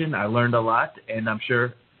presentation. I learned a lot, and I'm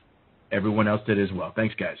sure everyone else did as well.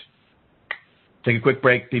 Thanks, guys. Take a quick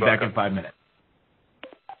break. Be back in 5 minutes.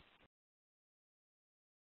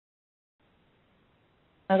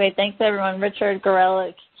 Okay, thanks, everyone. Richard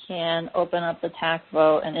Gorelick can open up the TAC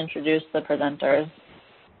vote and introduce the presenters.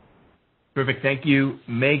 Perfect. Thank you,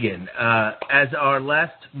 Megan. As our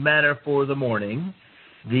last matter for the morning,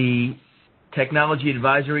 the Technology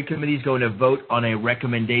Advisory Committee is going to vote on a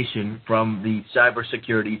recommendation from the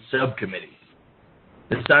Cybersecurity Subcommittee.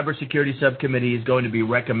 The Cybersecurity Subcommittee is going to be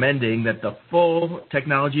recommending that the full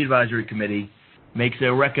Technology Advisory Committee makes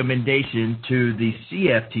a recommendation to the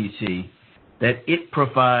CFTC that it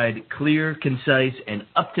provide clear, concise, and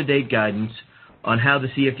up-to-date guidance on how the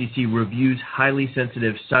CFTC reviews highly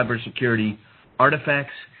sensitive cybersecurity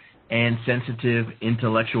artifacts and sensitive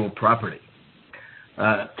intellectual property.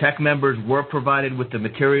 TEC members were provided with the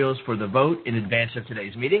materials for the vote in advance of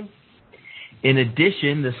today's meeting. In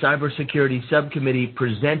addition, the Cybersecurity Subcommittee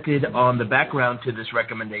presented on the background to this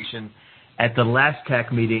recommendation at the last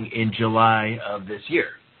TAC meeting in July of this year.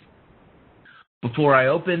 Before I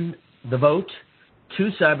open the vote, 2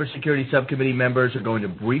 Cybersecurity Subcommittee members are going to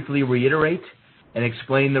briefly reiterate and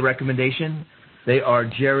explain the recommendation. They are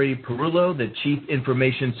Jerry Perullo, the Chief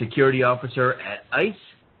Information Security Officer at ICE,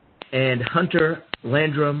 and Hunter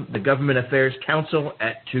Landrum, the Government Affairs Counsel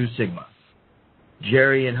at 2 Sigma.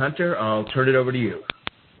 Jerry and Hunter, I'll turn it over to you.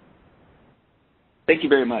 Thank you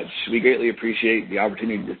very much. We greatly appreciate the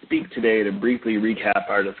opportunity to speak today to briefly recap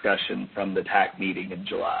our discussion from the TAC meeting in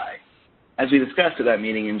July. As we discussed at that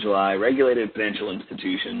meeting in July, regulated financial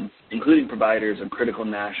institutions, including providers of critical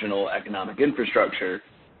national economic infrastructure,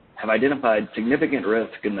 have identified significant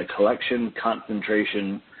risk in the collection,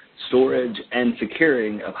 concentration, storage, and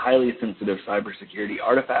securing of highly sensitive cybersecurity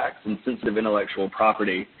artifacts and sensitive intellectual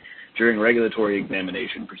property during regulatory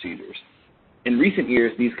examination procedures. In recent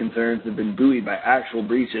years, these concerns have been buoyed by actual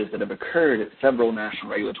breaches that have occurred at several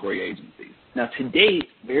national regulatory agencies. Now, to date,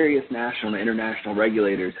 various national and international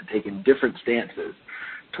regulators have taken different stances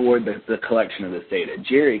toward the collection of this data.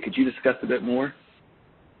 Jerry, could you discuss a bit more?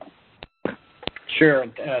 Sure.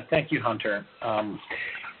 Thank you, Hunter.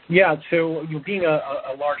 Yeah, so being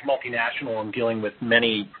a large multinational and dealing with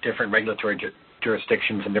many different regulatory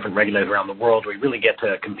jurisdictions and different regulators around the world, we really get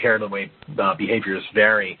to compare the way behaviors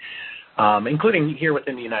vary, including here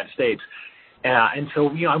within the United States. And so,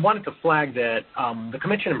 I wanted to flag that the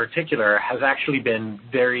Commission in particular has actually been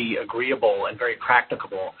very agreeable and very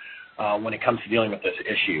practicable when it comes to dealing with this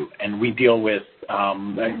issue. And we deal with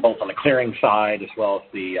both on the clearing side as well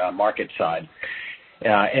as the market side.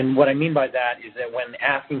 And what I mean by that is that when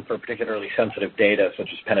asking for particularly sensitive data, such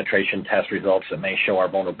as penetration test results that may show our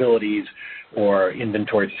vulnerabilities or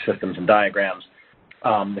inventories of systems and diagrams,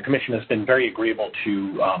 the Commission has been very agreeable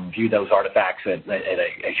to view those artifacts at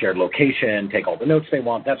a shared location, take all the notes they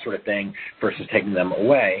want, that sort of thing, versus taking them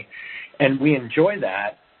away. And we enjoy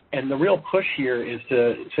that. And the real push here is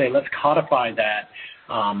to say, let's codify that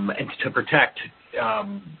and to protect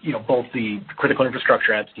both the critical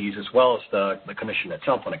infrastructure entities as well as the Commission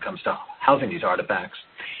itself when it comes to housing these artifacts.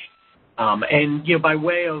 And by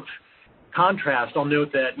way of contrast, I'll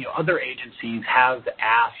note that other agencies have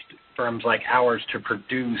asked firms like ours to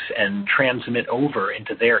produce and transmit over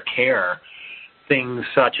into their care things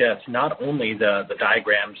such as not only the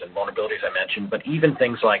diagrams and vulnerabilities I mentioned, but even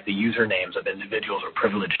things like the usernames of individuals with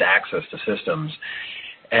privileged access to systems.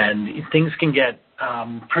 And things can get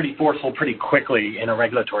pretty forceful pretty quickly in a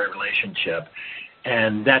regulatory relationship,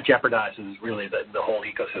 and that jeopardizes really the whole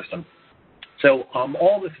ecosystem. So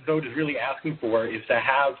all this vote is really asking for is to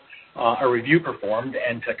have a review performed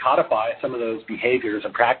and to codify some of those behaviors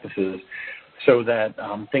and practices so that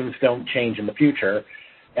things don't change in the future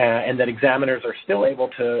and that examiners are still able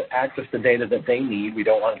to access the data that they need. We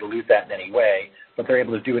don't want to dilute that in any way, but they're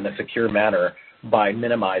able to do it in a secure manner by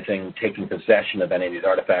minimizing taking possession of any of these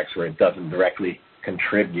artifacts where it doesn't directly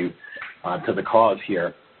contribute to the cause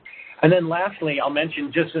here. And then lastly, I'll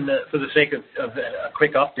mention just for the sake of a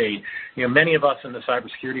quick update, many of us in the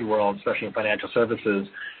cybersecurity world, especially in financial services,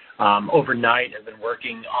 overnight have been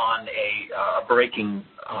working on a breaking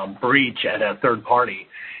breach at a third party.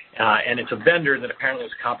 And it's a vendor that apparently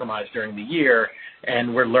was compromised during the year,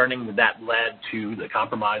 and we're learning that led to the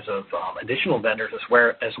compromise of additional vendors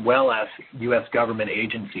as well as U.S. government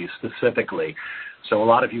agencies specifically. So a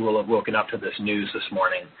lot of you will have woken up to this news this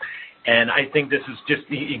morning. And I think this is just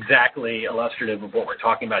exactly illustrative of what we're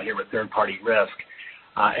talking about here with third-party risk.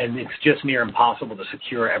 And it's just near impossible to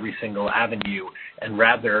secure every single avenue, and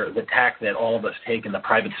rather the tack that all of us take in the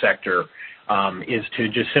private sector is to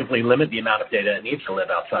just simply limit the amount of data that needs to live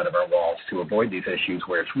outside of our walls to avoid these issues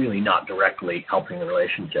where it's really not directly helping the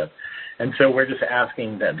relationship. And so we're just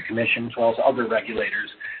asking that the Commission, as well as other regulators,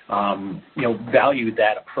 value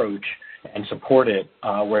that approach and support it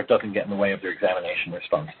where it doesn't get in the way of their examination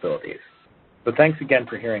responsibilities. So thanks again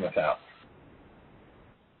for hearing us out.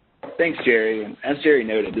 Thanks, Jerry. And as Jerry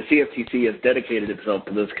noted, the CFTC has dedicated itself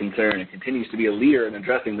to this concern and continues to be a leader in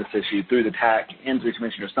addressing this issue through the TAC and through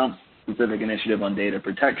Commissioner Stump's specific initiative on data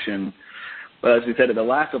protection. But as we said, the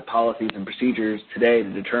lack of policies and procedures today to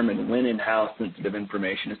determine when and how sensitive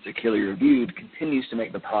information is securely reviewed continues to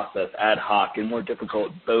make the process ad hoc and more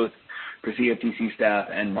difficult both for CFTC staff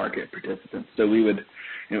and market participants. So we would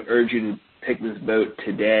urge you to take this vote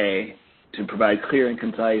today to provide clear and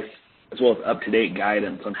concise as well as up-to-date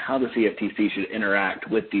guidance on how the CFTC should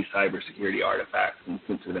interact with these cybersecurity artifacts and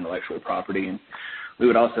sensitive intellectual property. And we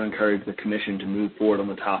would also encourage the Commission to move forward on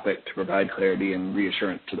the topic to provide clarity and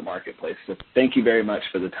reassurance to the marketplace. So thank you very much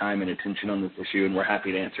for the time and attention on this issue, and we're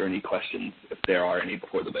happy to answer any questions if there are any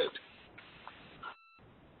before the vote.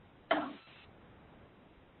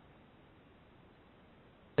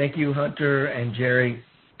 Thank you, Hunter and Jerry.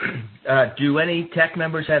 Do any TAC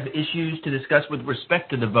members have issues to discuss with respect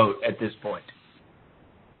to the vote at this point?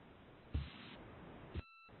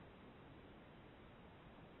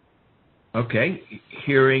 Okay,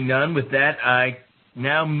 hearing none, with that, I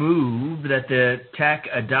now move that the TAC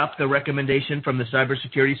adopt the recommendation from the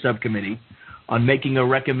Cybersecurity Subcommittee on making a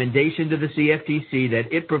recommendation to the CFTC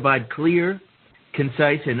that it provide clear,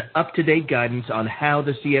 concise, and up-to-date guidance on how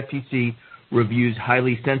the CFTC reviews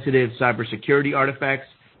highly sensitive cybersecurity artifacts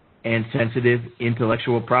and sensitive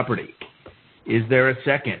intellectual property. Is there a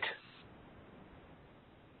second?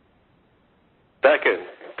 Second,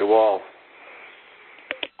 DeWall.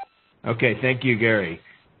 Okay, thank you, Gary.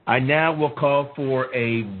 I now will call for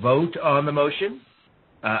a vote on the motion.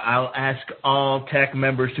 I'll ask all TAC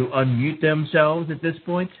members to unmute themselves at this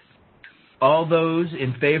point. All those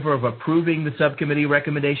in favor of approving the subcommittee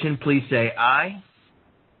recommendation, please say aye.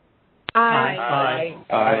 Aye. Aye.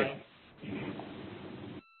 Aye. Aye.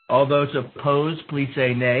 All those opposed, please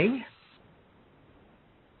say nay.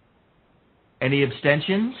 Any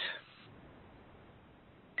abstentions?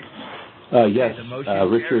 Yes,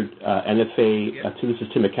 Richard, NFA, this is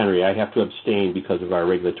Tim McHenry. I have to abstain because of our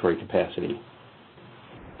regulatory capacity.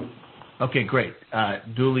 Okay, great.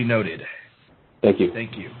 Duly noted. Thank you.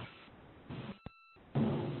 Thank you.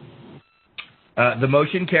 The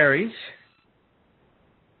motion carries.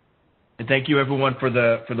 And thank you, everyone, for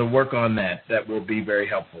the work on that. That will be very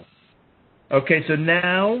helpful. Okay, so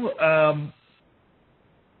now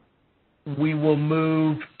we will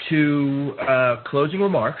move to closing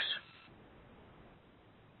remarks.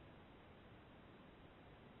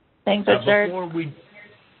 Thanks, Richard.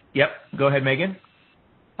 Yep, go ahead, Megan.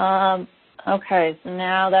 Okay, so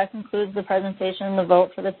now that concludes the presentation and the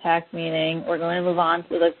vote for the TAC meeting. We're going to move on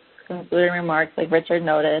to the concluding remarks, like Richard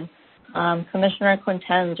noted. Commissioner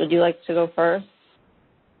Quintens, would you like to go first?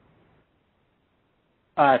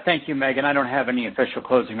 Thank you, Megan. I don't have any official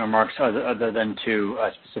closing remarks other than to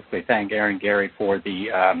specifically thank Aaron and Gary for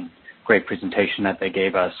the great presentation that they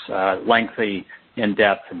gave us. Lengthy,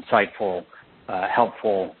 in-depth, insightful,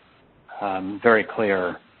 helpful, very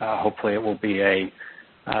clear. Hopefully it will be a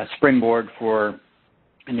springboard for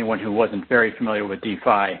anyone who wasn't very familiar with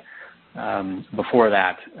DeFi before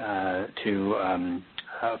that to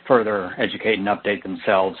further educate and update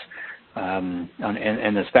themselves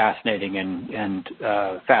in this fascinating and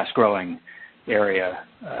fast-growing area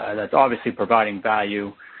that's obviously providing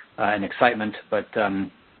value and excitement, but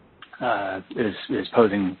is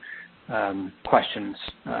posing questions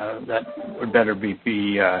that would better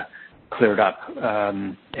be cleared up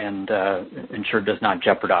and ensure does not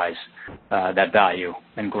jeopardize that value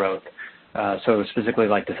and growth. So specifically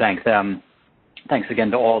like to thank them Thanks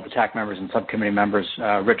again to all the TAC members and subcommittee members.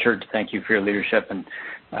 Richard, thank you for your leadership, and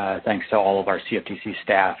thanks to all of our CFTC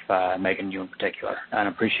staff, Megan, you in particular, and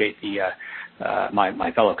appreciate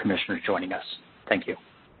my fellow commissioners joining us. Thank you.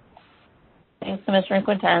 Thanks, Commissioner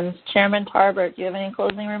Quintens. Chairman Tarbert, do you have any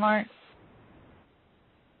closing remarks?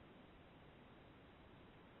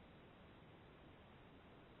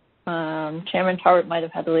 Chairman Tarbert might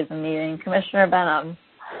have had to leave the meeting. Commissioner Benham.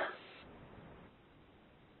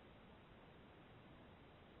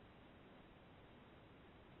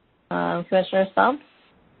 Commissioner Stump?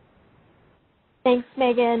 Thanks,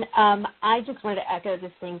 Megan. I just wanted to echo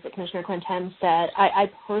the things that Commissioner Quintens said. I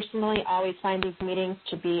personally always find these meetings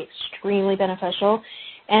to be extremely beneficial,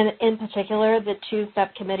 and in particular, the two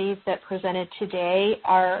subcommittees that presented today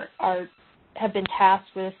have been tasked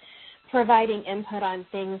with providing input on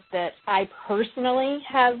things that I personally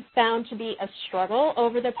have found to be a struggle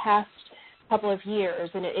over the past couple of years,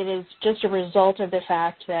 and it is just a result of the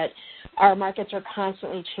fact that our markets are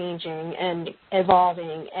constantly changing and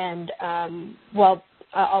evolving. And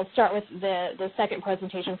I'll start with the second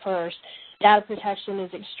presentation first. Data protection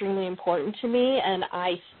is extremely important to me, and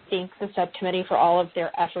I thank the subcommittee for all of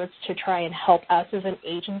their efforts to try and help us as an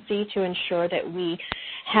agency to ensure that we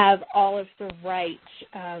have all of the right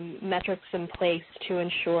metrics in place to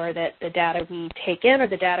ensure that the data we take in or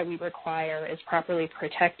the data we require is properly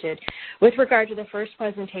protected. With regard to the first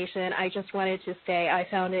presentation, I just wanted to say I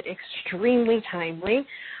found it extremely timely.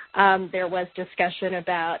 There was discussion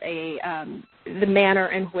about the manner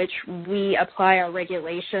in which we apply our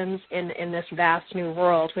regulations in this vast new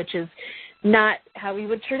world, which is not how we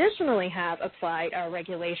would traditionally have applied our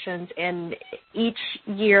regulations. And each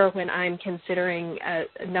year when I'm considering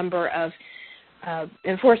a number of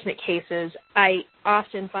enforcement cases, I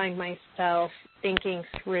often find myself thinking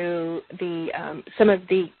through some of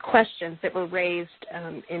the questions that were raised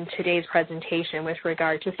in today's presentation with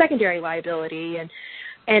regard to secondary liability and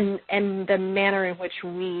the manner in which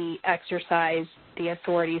we exercise the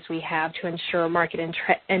authorities we have to ensure market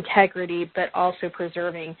integrity, but also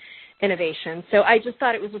preserving innovation. So I just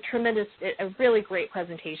thought it was a really great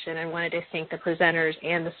presentation. I wanted to thank the presenters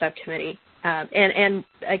and the subcommittee. And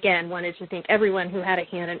again, wanted to thank everyone who had a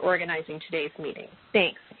hand in organizing today's meeting.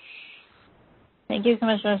 Thanks. Thank you,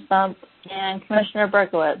 Commissioner Stump. And Commissioner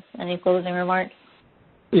Berkowitz, any closing remarks?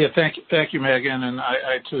 Yeah, thank you, Megan. And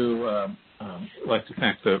I too, like to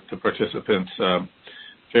thank the participants.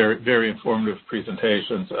 Very, very informative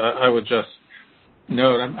presentations. I would just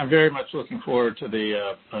note I'm very much looking forward to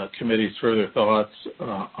the committee's further thoughts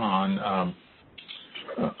on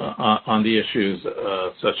the issues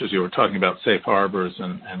such as you were talking about safe harbors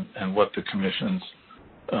and what the Commission's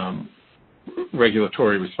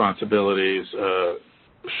regulatory responsibilities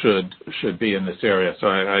should be in this area. So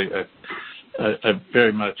I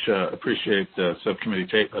very much appreciate the committee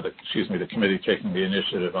taking the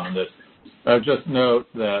initiative on this. I would just note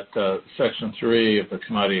that Section 3 of the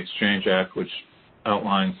Commodity Exchange Act, which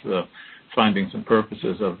outlines the findings and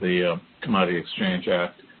purposes of the Commodity Exchange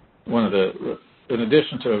Act, in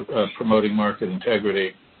addition to promoting market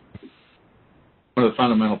integrity, one of the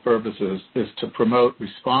fundamental purposes is to promote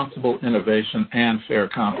responsible innovation and fair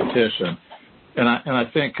competition. And I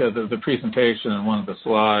think the presentation in one of the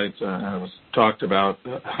slides was talked about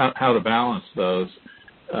how to balance those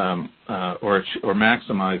or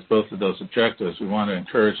maximize both of those objectives. We want to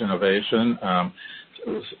encourage innovation.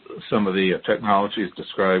 Some of the technologies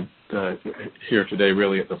described here today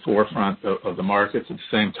really at the forefront of the markets. At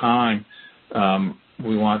the same time,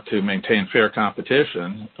 we want to maintain fair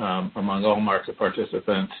competition among all market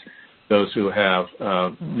participants, those who have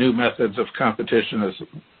new methods of competition as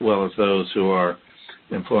well as those who are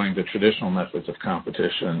employing the traditional methods of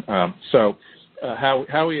competition. So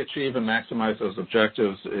how we achieve and maximize those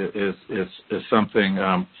objectives is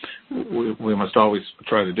something we must always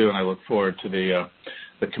try to do, and I look forward to the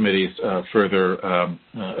committee's further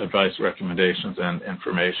advice, recommendations, and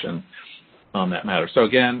information on that matter. So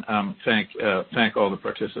again, thank all the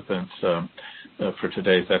participants for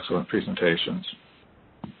today's excellent presentations.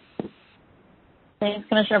 Thanks,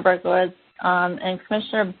 Commissioner Berkowitz. And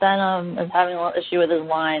Commissioner Benham is having a little issue with his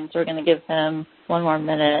line, so we're going to give him one more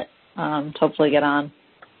minute to hopefully get on.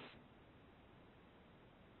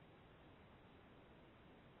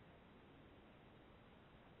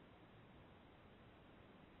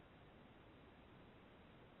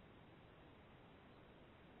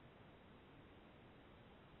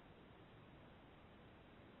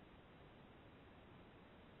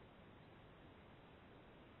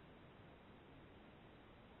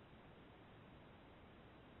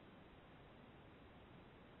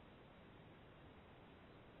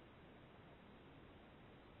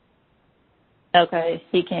 Okay,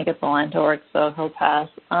 he can't get the line to work, so he'll pass.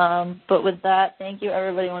 But with that, thank you,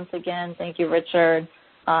 everybody, once again. Thank you, Richard.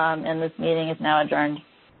 And this meeting is now adjourned.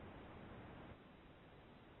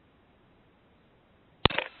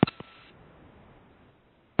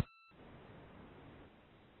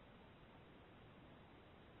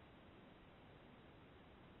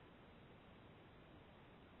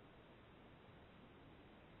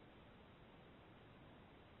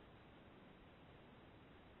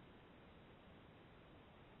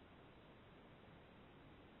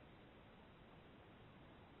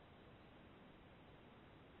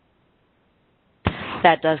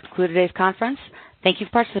 That does conclude today's conference. Thank you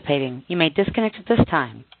for participating. You may disconnect at this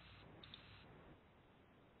time.